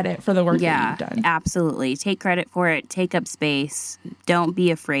 take credit for the work that you've done. Absolutely. Take credit for it. Take up space. Don't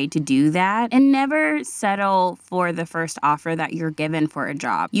be afraid to do that. And never settle for the first offer that you're given for a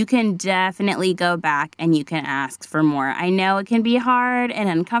job. You can definitely go back and you can ask for more. I know it can be hard and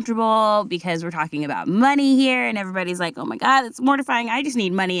uncomfortable because we're talking about money here and everybody's like, oh my God, it's mortifying. I just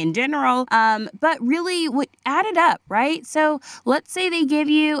need money in general. But really add it up, right? So let's say they give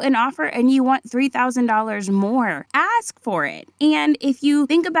you an offer and you want $3,000 more. Ask for it. And if you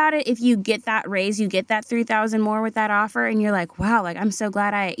think about it, if you get that raise, you get that $3,000 more with that offer and you're like, wow, I'm so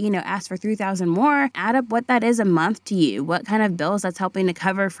glad I, asked for $3,000 more. Add up what that is a month to you, what kind of bills that's helping to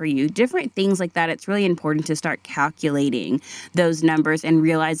cover for you, different things like that. It's really important to start calculating those numbers and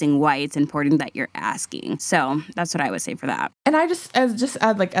realizing why it's important that you're asking. So that's what I would say for that. And I just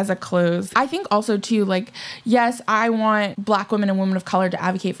add as a close, I think also too, yes, I want Black women and women of color to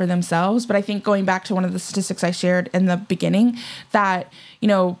advocate for themselves. But I think going back to one of the statistics I shared in the beginning, that,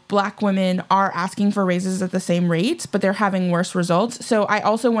 Black women are asking for raises at the same rates, but they're having worse results. So I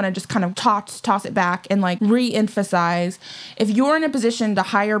also want to just kind of toss it back and re-emphasize, if you're in a position to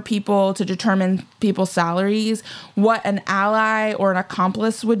hire people to determine people's salaries, what an ally or an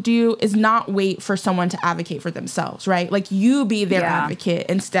accomplice would do is not wait for someone to advocate for themselves, right? You be their advocate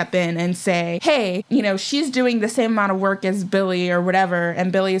and step in and say, hey, she's doing the same amount of work as Billy or whatever,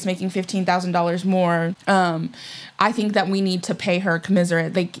 and Billy is making $15,000 more. I think that we need to pay her commensurate.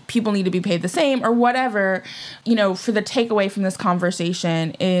 People need to be paid the same or whatever. For the takeaway from this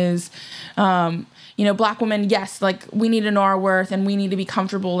conversation is, Black women, yes, we need to know our worth and we need to be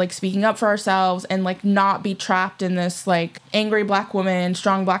comfortable, speaking up for ourselves and, not be trapped in this, angry Black woman,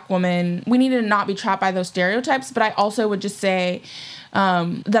 strong Black woman. We need to not be trapped by those stereotypes. But I also would just say,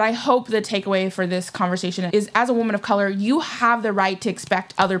 that I hope the takeaway for this conversation is, as a woman of color, you have the right to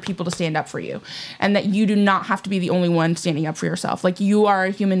expect other people to stand up for you, and that you do not have to be the only one standing up for yourself. You are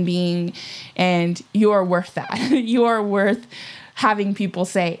a human being and you are worth that. You are worth having people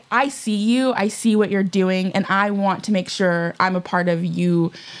say, I see you, I see what you're doing, and I want to make sure I'm a part of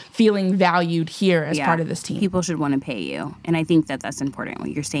you feeling valued here as part of this team. People should want to pay you. And I think that that's important, what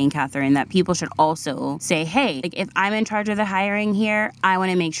you're saying, Catherine, that people should also say, hey, if I'm in charge of the hiring here, I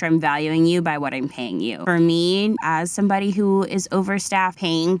want to make sure I'm valuing you by what I'm paying you. For me, as somebody who is overstaffed,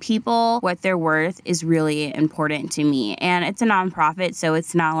 paying people what they're worth is really important to me. And it's a nonprofit, so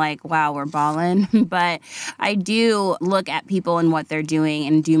it's not like, wow, we're balling. But I do look at people in what they're doing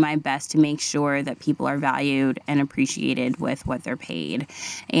and do my best to make sure that people are valued and appreciated with what they're paid.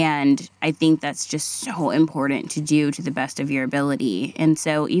 And I think that's just so important to do to the best of your ability. And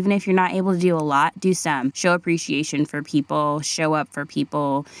so even if you're not able to do a lot, do some. Show appreciation for people, show up for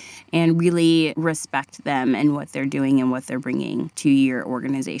people, and really respect them and what they're doing and what they're bringing to your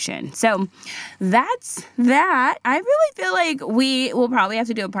organization. So that's that. I really feel like we will probably have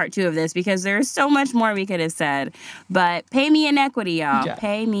to do a part 2 of this because there's so much more we could have said. But pay me in equity, y'all. Yeah.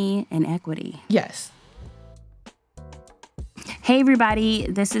 Pay me in equity. Yes. Hey, everybody.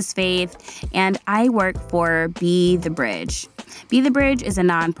 This is Faith, and I work for Be the Bridge. Be the Bridge is a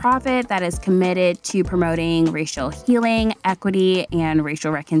nonprofit that is committed to promoting racial healing, equity, and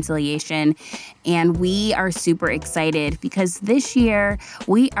racial reconciliation. And we are super excited because this year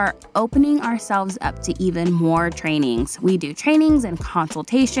we are opening ourselves up to even more trainings. We do trainings and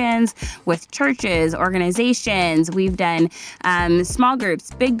consultations with churches, organizations. We've done small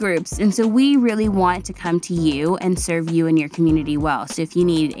groups, big groups. And so we really want to come to you and serve you and your community well. So if you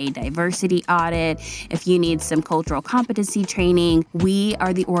need a diversity audit, if you need some cultural competency training, we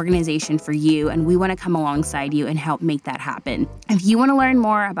are the organization for you, and we want to come alongside you and help make that happen. If you want to learn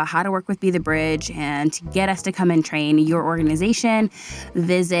more about how to work with Be the Bridge and to get us to come and train your organization,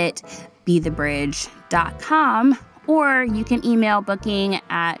 visit bethebridge.com, or you can email booking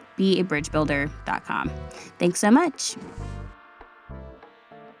at beabridgebuilder.com. Thanks so much.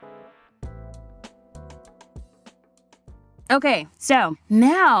 Okay, so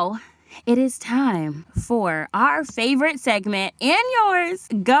now it is time for our favorite segment and yours,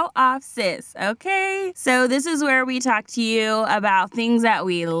 Go Off Sis, okay? So this is where we talk to you about things that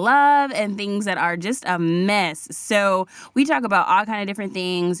we love and things that are just a mess. So we talk about all kind of different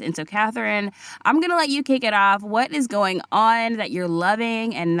things. And so, Catherine, I'm going to let you kick it off. What is going on that you're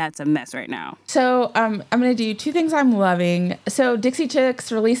loving and that's a mess right now? So I'm going to do 2 things I'm loving. So Dixie Chicks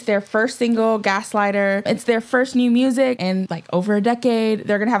released their first single, Gaslighter. It's their first new music in like over a decade.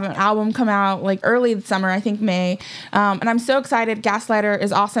 They're going to have an album come out like early summer, I think May. And I'm so excited. Gaslighter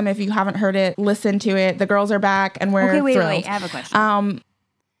is awesome. If you haven't heard it, listen to it. The girls are back and we're thrilled. Wait. I have a question.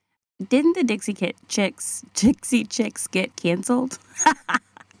 Didn't the Dixie Chicks get canceled?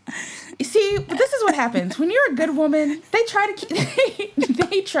 See, this is what happens. When you're a good woman, they try.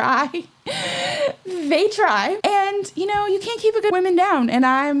 And, you can't keep a good woman down. And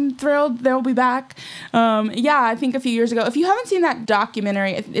I'm thrilled they'll be back. I think a few years ago, if you haven't seen that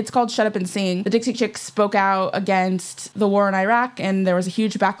documentary, it's called Shut Up and Sing. The Dixie Chicks spoke out against the war in Iraq, and there was a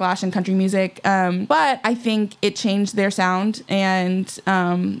huge backlash in country music. But I think it changed their sound. And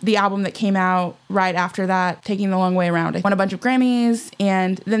the album that came out right after that, Taking the Long Way Around, it won a bunch of Grammys.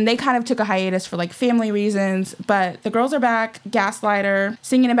 And then they kind of took a hiatus for like family reasons. But the girls are back, Gaslighter,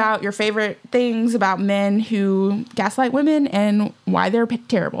 singing about your favorite things about men who gaslight women and why they're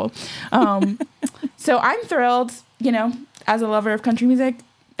terrible. So I'm thrilled, as a lover of country music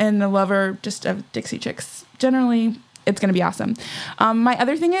and a lover just of Dixie Chicks. Generally, it's going to be awesome. My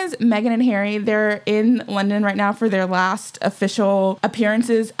other thing is Meghan and Harry. They're in London right now for their last official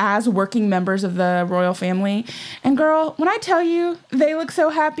appearances as working members of the royal family. And girl, when I tell you they look so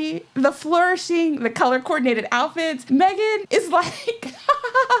happy, the flourishing, the color coordinated outfits, Meghan is like,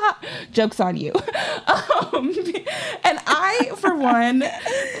 joke's on you. And I, for one,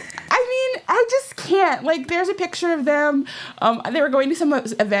 I just can't. Like, there's a picture of them. They were going to some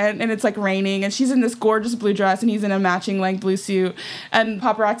event, and it's, like, raining, and she's in this gorgeous blue dress, and he's in a matching, like, blue suit. And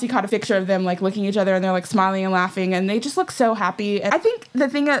paparazzi caught a picture of them, like, looking at each other, and they're, like, smiling and laughing, and they just look so happy. And I think the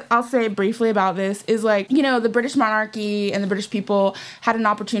thing that I'll say briefly about this is, like, the British monarchy and the British people had an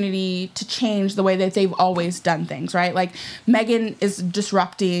opportunity to change the way that they've always done things, right? Like, Meghan is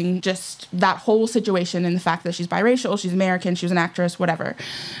disrupting just that whole situation and the fact that she's biracial, she's American, she was an actress, whatever.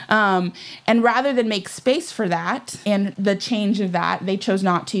 And rather than make space for that and the change of that, they chose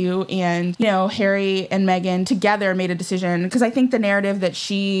not to. And, Harry and Meghan together made a decision, because I think the narrative that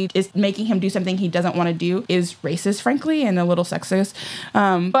she is making him do something he doesn't want to do is racist, frankly, and a little sexist.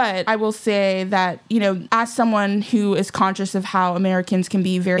 But I will say that, as someone who is conscious of how Americans can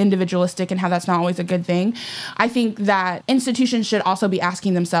be very individualistic and how that's not always a good thing, I think that institutions should also be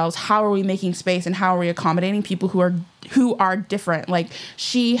asking themselves, how are we making space and how are we accommodating people who are different? Like,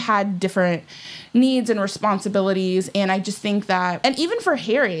 she had different needs and responsibilities. And I just think that, and even for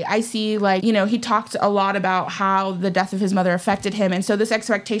Harry, I see, like, he talked a lot about how the death of his mother affected him. And so this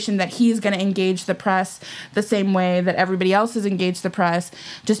expectation that he's going to engage the press the same way that everybody else has engaged the press,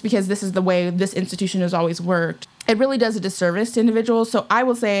 just because this is the way this institution has always worked, it really does a disservice to individuals. So I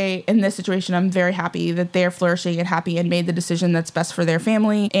will say in this situation, I'm very happy that they're flourishing and happy and made the decision that's best for their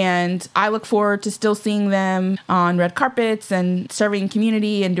family. And I look forward to still seeing them on red carpets and serving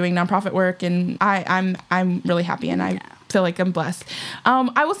community and doing nonprofit work. And I'm really happy, and I feel like I'm blessed.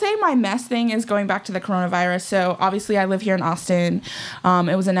 I will say my mess thing is going back to the coronavirus. So obviously I live here in Austin.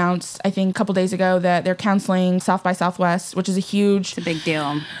 It was announced, I think, a couple days ago that they're canceling South by Southwest, which is It's a big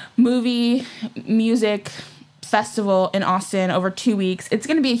deal. Movie, music festival in Austin over 2 weeks. It's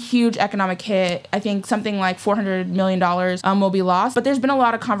going to be a huge economic hit. I think something like $400 million will be lost. But there's been a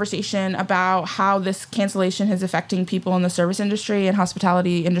lot of conversation about how this cancellation is affecting people in the service industry and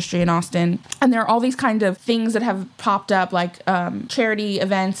hospitality industry in Austin. And there are all these kind of things that have popped up, like charity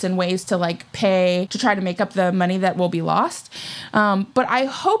events and ways to like pay to try to make up the money that will be lost. But I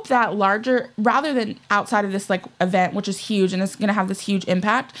hope that larger, rather than outside of this like event, which is huge and it's going to have this huge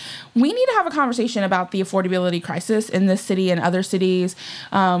impact, we need to have a conversation about the affordability crisis in this city and other cities,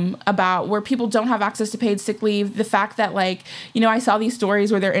 about where people don't have access to paid sick leave. The fact that, like, you know, I saw these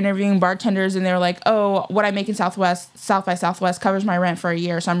stories where they're interviewing bartenders and they're like, oh, what I make in South by Southwest covers my rent for a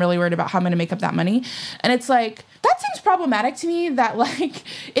year, so I'm really worried about how I'm going to make up that money. And it's like, that seems problematic to me, that like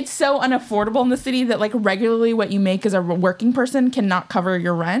it's so unaffordable in the city that like regularly what you make as a working person cannot cover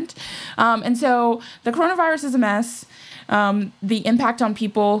your rent. And so the coronavirus is a mess. The impact on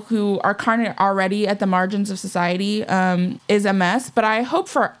people who are kind of already at the margins of society is a mess. But I hope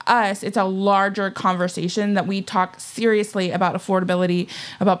for us, it's a larger conversation that we talk seriously about affordability,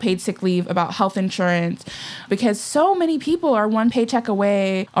 about paid sick leave, about health insurance, because so many people are one paycheck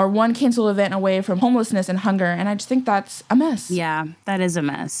away or one canceled event away from homelessness and hunger. And I just think that's a mess. Yeah, that is a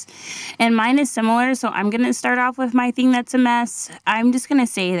mess. And mine is similar. So I'm going to start off with my thing that's a mess. I'm just going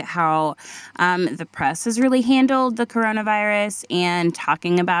to say that how the press has really handled the coronavirus and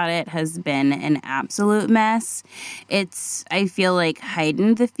talking about it has been an absolute mess. It's, I feel like,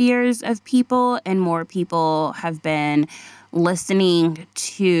 heightened the fears of people, and more people have been listening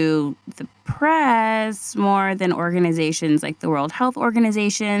to the press more than organizations like the World Health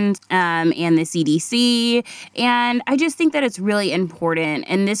Organization and the CDC. And I just think that it's really important.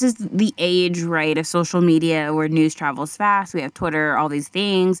 And this is the age, right, of social media where news travels fast. We have Twitter, all these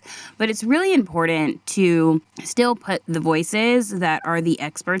things. But it's really important to still put the voices that are the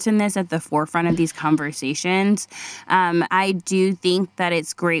experts in this at the forefront of these conversations. I do think that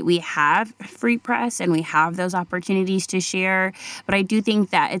it's great we have free press and we have those opportunities to share. But I do think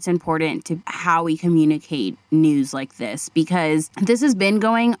that it's important to how we communicate news like this, because this has been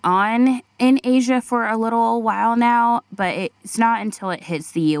going on in Asia for a little while now, but it's not until it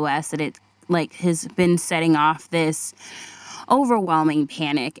hits the U.S. that it like has been setting off this overwhelming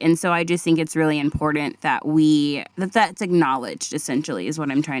panic. And so I just think it's really important that that's acknowledged, essentially, is what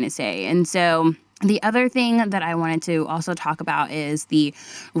I'm trying to say. And so the other thing that I wanted to also talk about is the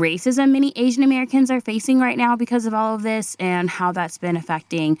racism many Asian Americans are facing right now because of all of this, and how that's been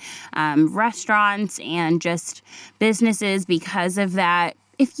affecting restaurants and just businesses because of that.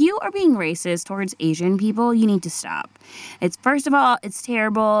 If you are being racist towards Asian people, you need to stop. It's, first of all, it's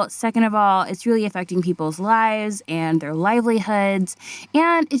terrible. Second of all, it's really affecting people's lives and their livelihoods.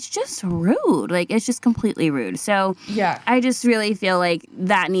 And it's just rude. Like, it's just completely rude. So yeah, I just really feel like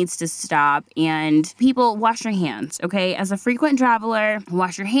that needs to stop. And people, wash your hands, okay? As a frequent traveler,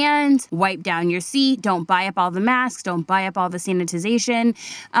 wash your hands, wipe down your seat. Don't buy up all the masks. Don't buy up all the sanitization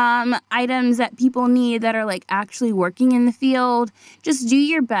items that people need that are like actually working in the field. Just do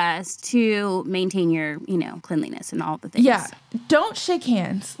your best to maintain your, cleanliness and all the things. Yeah. Don't shake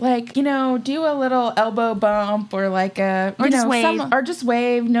hands. Like, do a little elbow bump or like just wave. Or just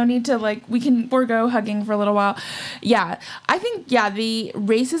wave. No need to we can forego hugging for a little while. Yeah. I think, the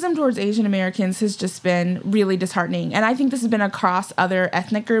racism towards Asian Americans has just been really disheartening. And I think this has been across other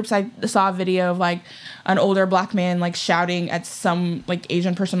ethnic groups. I saw a video of an older black man shouting at some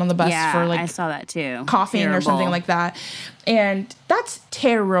Asian person on the bus for I saw that too. Coughing or something like that. And that's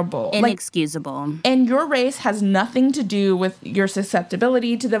terrible. Inexcusable. And your race has nothing to do with your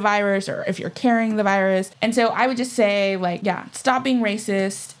susceptibility to the virus or if you're carrying the virus. And so I would just say, stop being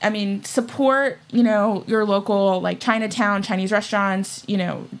racist. I mean, support, your local, Chinatown, Chinese restaurants,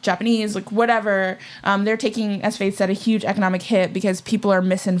 Japanese, whatever. They're taking, as Faith said, a huge economic hit because people are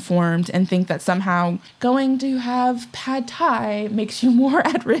misinformed and think that somehow going to have pad thai makes you more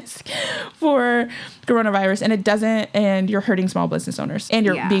at risk for coronavirus. And it doesn't. And you're hurting small business owners, and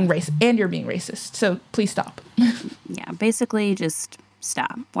you're being racist, So please stop. Basically just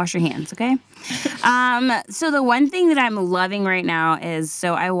Stop. Wash your hands, okay? So the one thing that I'm loving right now is,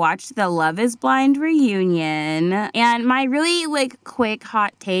 so I watched the Love is Blind reunion, and my really, quick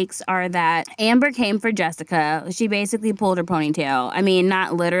hot takes are that Amber came for Jessica. She basically pulled her ponytail. I mean,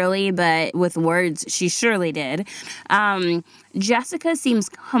 not literally, but with words, she surely did. Jessica seems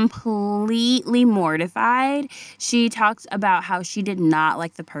completely mortified. She talks about how she did not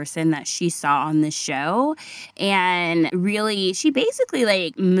like the person that she saw on the show. And really, she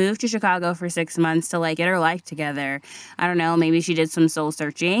basically moved to Chicago for 6 months to get her life together. I don't know, maybe she did some soul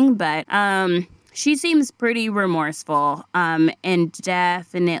searching, but she seems pretty remorseful and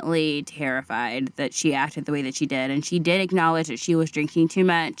definitely terrified that she acted the way that she did. And she did acknowledge that she was drinking too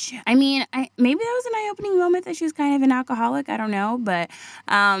much. I mean, maybe that was an eye-opening moment that she was kind of an alcoholic. I don't know. But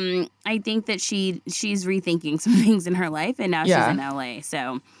I think that she's rethinking some things in her life, and now she's in LA.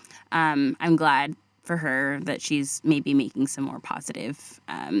 So I'm glad for her that she's maybe making some more positive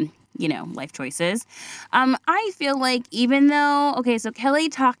life choices. I feel like even though, so Kelly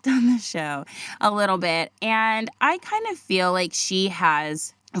talked on the show a little bit, and I kind of feel like she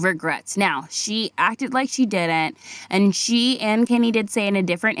has regrets. Now, she acted like she didn't, and she and Kenny did say in a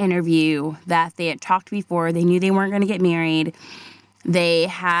different interview that they had talked before. They knew they weren't going to get married. They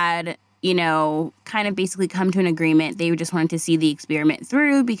had kind of basically come to an agreement. They just wanted to see the experiment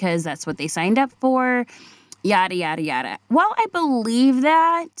through because that's what they signed up for. Yada, yada, yada. Well, I believe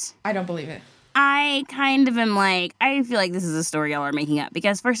that. I don't believe it. I kind of am I feel like this is a story y'all are making up.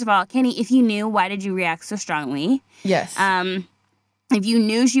 Because first of all, Kenny, if you knew, why did you react so strongly? Yes. If you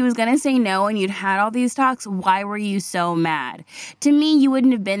knew she was going to say no and you'd had all these talks, why were you so mad? To me, you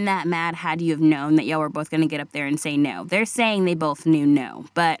wouldn't have been that mad had you have known that y'all were both going to get up there and say no. They're saying they both knew no.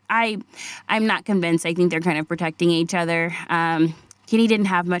 But I'm not convinced. I think they're kind of protecting each other. Kenny didn't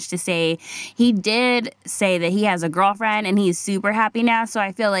have much to say. He did say that he has a girlfriend and he's super happy now. So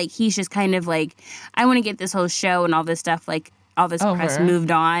I feel like he's just kind of I want to get this whole show and all this stuff all this press moved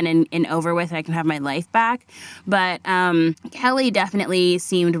on and over with. I can have my life back. But Kelly definitely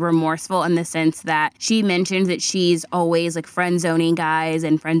seemed remorseful in the sense that she mentioned that she's always friend-zoning guys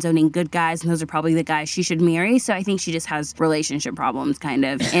and friend-zoning good guys, and those are probably the guys she should marry. So I think she just has relationship problems, kind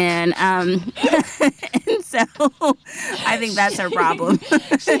of. And, and so I think that's her problem.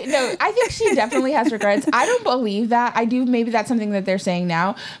 I think she definitely has regrets. I don't believe that. I do. Maybe that's something that they're saying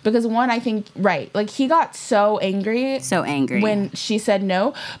now. Because one, I think, he got so angry. When she said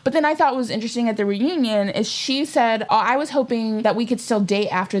no. But then I thought what was interesting at the reunion is she said, I was hoping that we could still date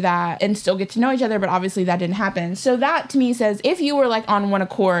after that and still get to know each other, but obviously that didn't happen. So that to me says, if you were on one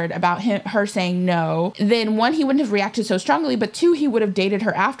accord about her saying no, then one, he wouldn't have reacted so strongly, but two, he would have dated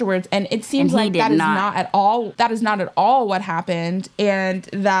her afterwards. And it seems like that is not at all what happened. And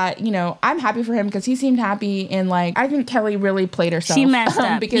that, I'm happy for him because he seemed happy, and I think Kelly really played herself. She messed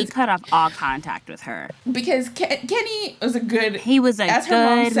up because he cut off all contact with her. Because Kenny was he was a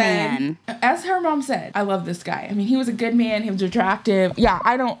good man. As her mom said, I love this guy. I mean, he was a good man. He was attractive.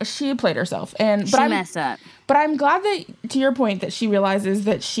 Yeah, she played herself. She messed up. But I'm glad that, to your point, that she realizes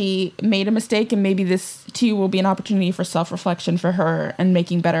that she made a mistake, and maybe this, too, will be an opportunity for self-reflection for her and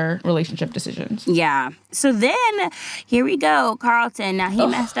making better relationship decisions. Yeah. So then, here we go, Carlton. Now, he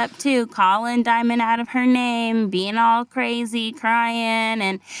messed up, too, calling Diamond out of her name, being all crazy, crying.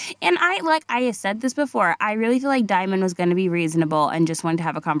 And I have said this before, I really feel like Diamond was going to be reasonable and just wanted to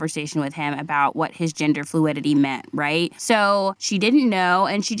have a conversation with him about what his gender fluidity meant, right? So she didn't know,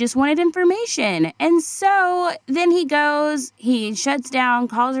 and she just wanted information. And so then he shuts down,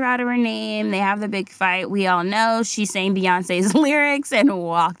 calls her out of her name. They have the big fight. We all know she sang Beyonce's lyrics and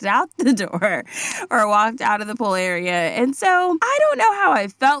walked out the door or walked out of the pool area. And so I don't know how I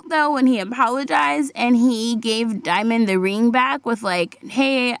felt, though, when he apologized and he gave Diamond the ring back with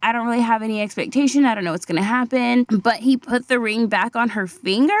hey, I don't really have any expectation. I don't know what's going to happen. But he put the ring back on her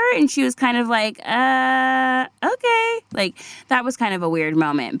finger, and she was kind of okay. That was kind of a weird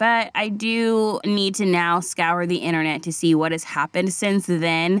moment. But I do need to now scour the internet to see what has happened since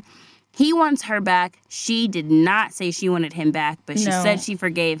then. He wants her back. She did not say she wanted him back, but she said she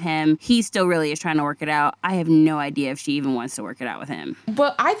forgave him. He still really is trying to work it out. I have no idea if she even wants to work it out with him.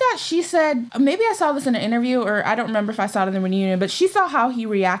 But I thought she said, maybe I saw this in an interview, or I don't remember if I saw it in the reunion, but she saw how he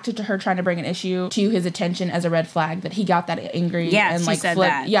reacted to her trying to bring an issue to his attention as a red flag, that he got that angry. Yeah, and she said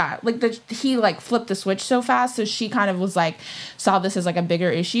that. Yeah, he flipped the switch so fast, so she kind of was saw this as a bigger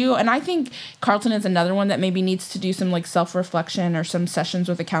issue. And I think Carlton is another one that maybe needs to do some self-reflection or some sessions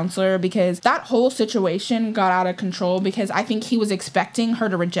with a counselor, because that whole situation got out of control because I think he was expecting her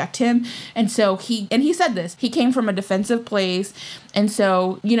to reject him. And so he said this, he came from a defensive place. And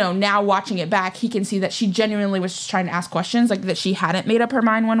so, now watching it back, he can see that she genuinely was just trying to ask questions, like that she hadn't made up her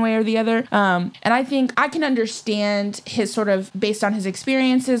mind one way or the other. And I think I can understand his sort of, based on his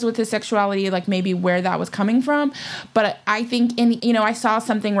experiences with his sexuality, like maybe where that was coming from. But I think I saw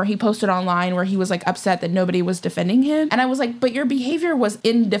something where he posted online where he was like upset that nobody was defending him. And I was like, but your behavior was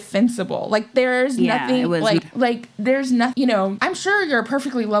indefensible. Like there's nothing, like there's nothing, I'm sure you're a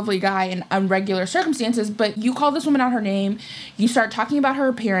perfectly lovely guy in regular circumstances, but you call this woman out her name, you start talking about her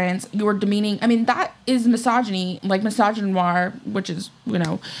appearance, you were demeaning. I mean, that is misogyny, like misogynoir, which is,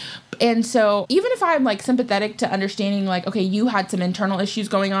 And so even if I'm like sympathetic to understanding like, okay, you had some internal issues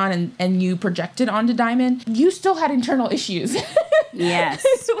going on and you projected onto Diamond, you still had internal issues. Yes.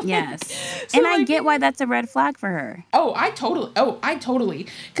 Yes. So and I get why that's a red flag for her. I totally.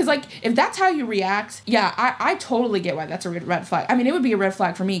 Because like, if that's how you react, yeah, I totally get why that's a red flag. I mean, it would be a red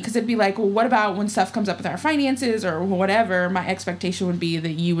flag for me because it'd be like, well, what about when stuff comes up with our finances or whatever? My expectation would be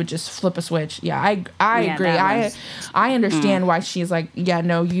that you would just flip a switch. Yeah, I agree. I understand why she's like, yeah,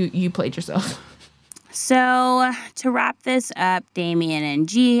 no, you played yourself. So to wrap this up, Damian and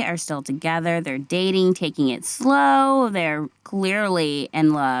G are still together. They're dating, taking it slow. They're clearly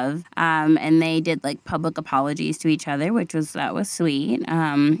in love. And they did like public apologies to each other, that was sweet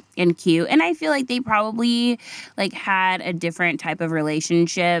and cute. And I feel like they probably like had a different type of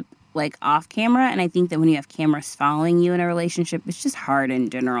relationship like off camera, and I think that when you have cameras following you in a relationship, it's just hard in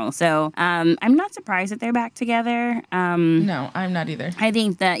general. So I'm not surprised that they're back together. No, I'm not either. I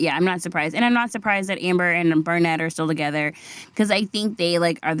think that I'm not surprised, and I'm not surprised that Amber and Burnett are still together because I think they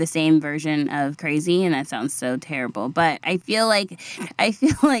like are the same version of crazy, and that sounds so terrible, but I feel like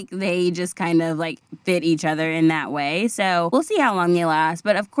they just kind of like fit each other in that way. So we'll see how long they last.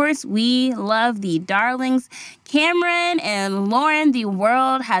 But of course, we love the darlings. Cameron and Lauren, the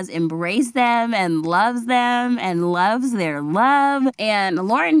world has embraced them and loves their love. And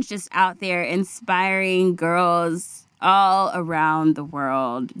Lauren's just out there inspiring girls all around the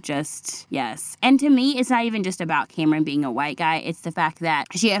world. Just, yes. And to me, it's not even just about Cameron being a white guy. It's the fact that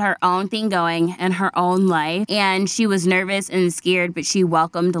she had her own thing going in her own life. And she was nervous and scared, but she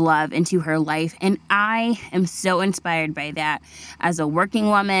welcomed love into her life. And I am so inspired by that as a working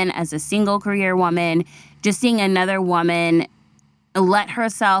woman, as a single career woman. Just seeing another woman let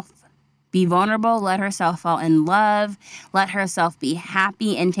herself be vulnerable, let herself fall in love, let herself be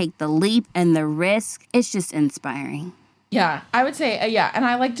happy and take the leap and the risk. It's just inspiring. Yeah, I would say, and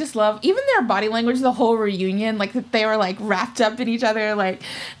I like just love even their body language, the whole reunion, like that they were like wrapped up in each other, like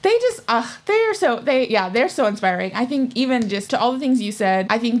they just, they're so inspiring. I think even just to all the things you said,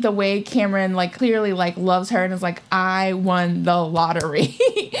 I think the way Cameron like clearly like loves her and is like, I won the lottery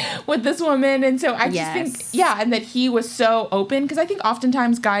with this woman. And so I just think, and that he was so open, because I think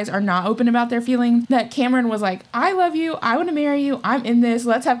oftentimes guys are not open about their feelings, that Cameron was like, I love you, I want to marry you, I'm in this,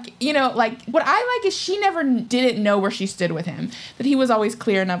 let's have, like what I like is she never didn't know where she stood with him, that he was always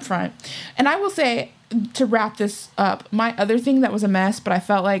clear and upfront. And I will say, to wrap this up, my other thing that was a mess, but I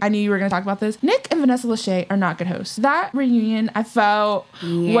felt like I knew you were going to talk about this, Nick and Vanessa Lachey are not good hosts. That reunion, I felt,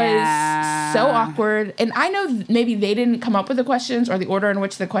 was so awkward. And I know maybe they didn't come up with the questions or the order in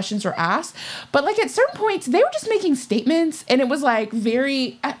which the questions were asked, but like at certain points, they were just making statements, and it was like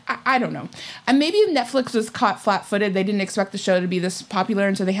very, I don't know. And maybe Netflix was caught flat-footed. They didn't expect the show to be this popular,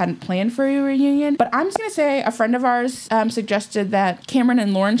 and so they hadn't planned for a reunion. But I'm just going to say, a friend of ours suggested that Cameron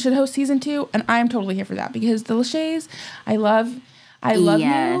and Lauren should host season 2, and I am totally here for that, because the Lachays, I love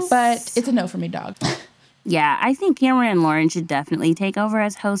you, but it's a no for me, dog. Yeah, I think Cameron and Lauren should definitely take over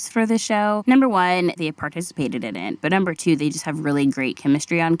as hosts for the show. Number one, they have participated in it. But number two, they just have really great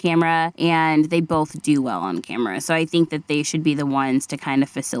chemistry on camera, and they both do well on camera. So I think that they should be the ones to kind of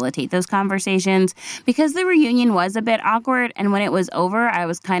facilitate those conversations, because the reunion was a bit awkward. And when it was over, I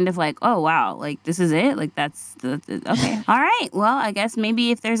was kind of like, oh, wow, like this is it? Like that's okay. All right. Well, I guess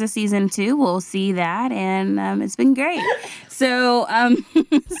maybe if there's a season 2, we'll see that. And it's been great. So I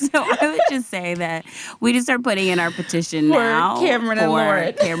would just say that we just start putting in our petition now for Cameron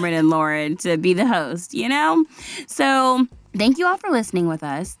and Lauren to be the host, So thank you all for listening with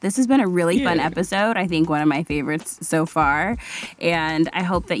us. This has been a really fun episode. I think one of my favorites so far. And I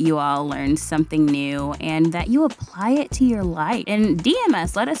hope that you all learned something new and that you apply it to your life. And DM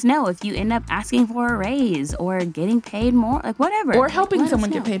us. Let us know if you end up asking for a raise or getting paid more, like whatever. Or helping someone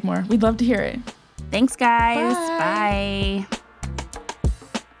get paid more. We'd love to hear it. Thanks, guys. Bye.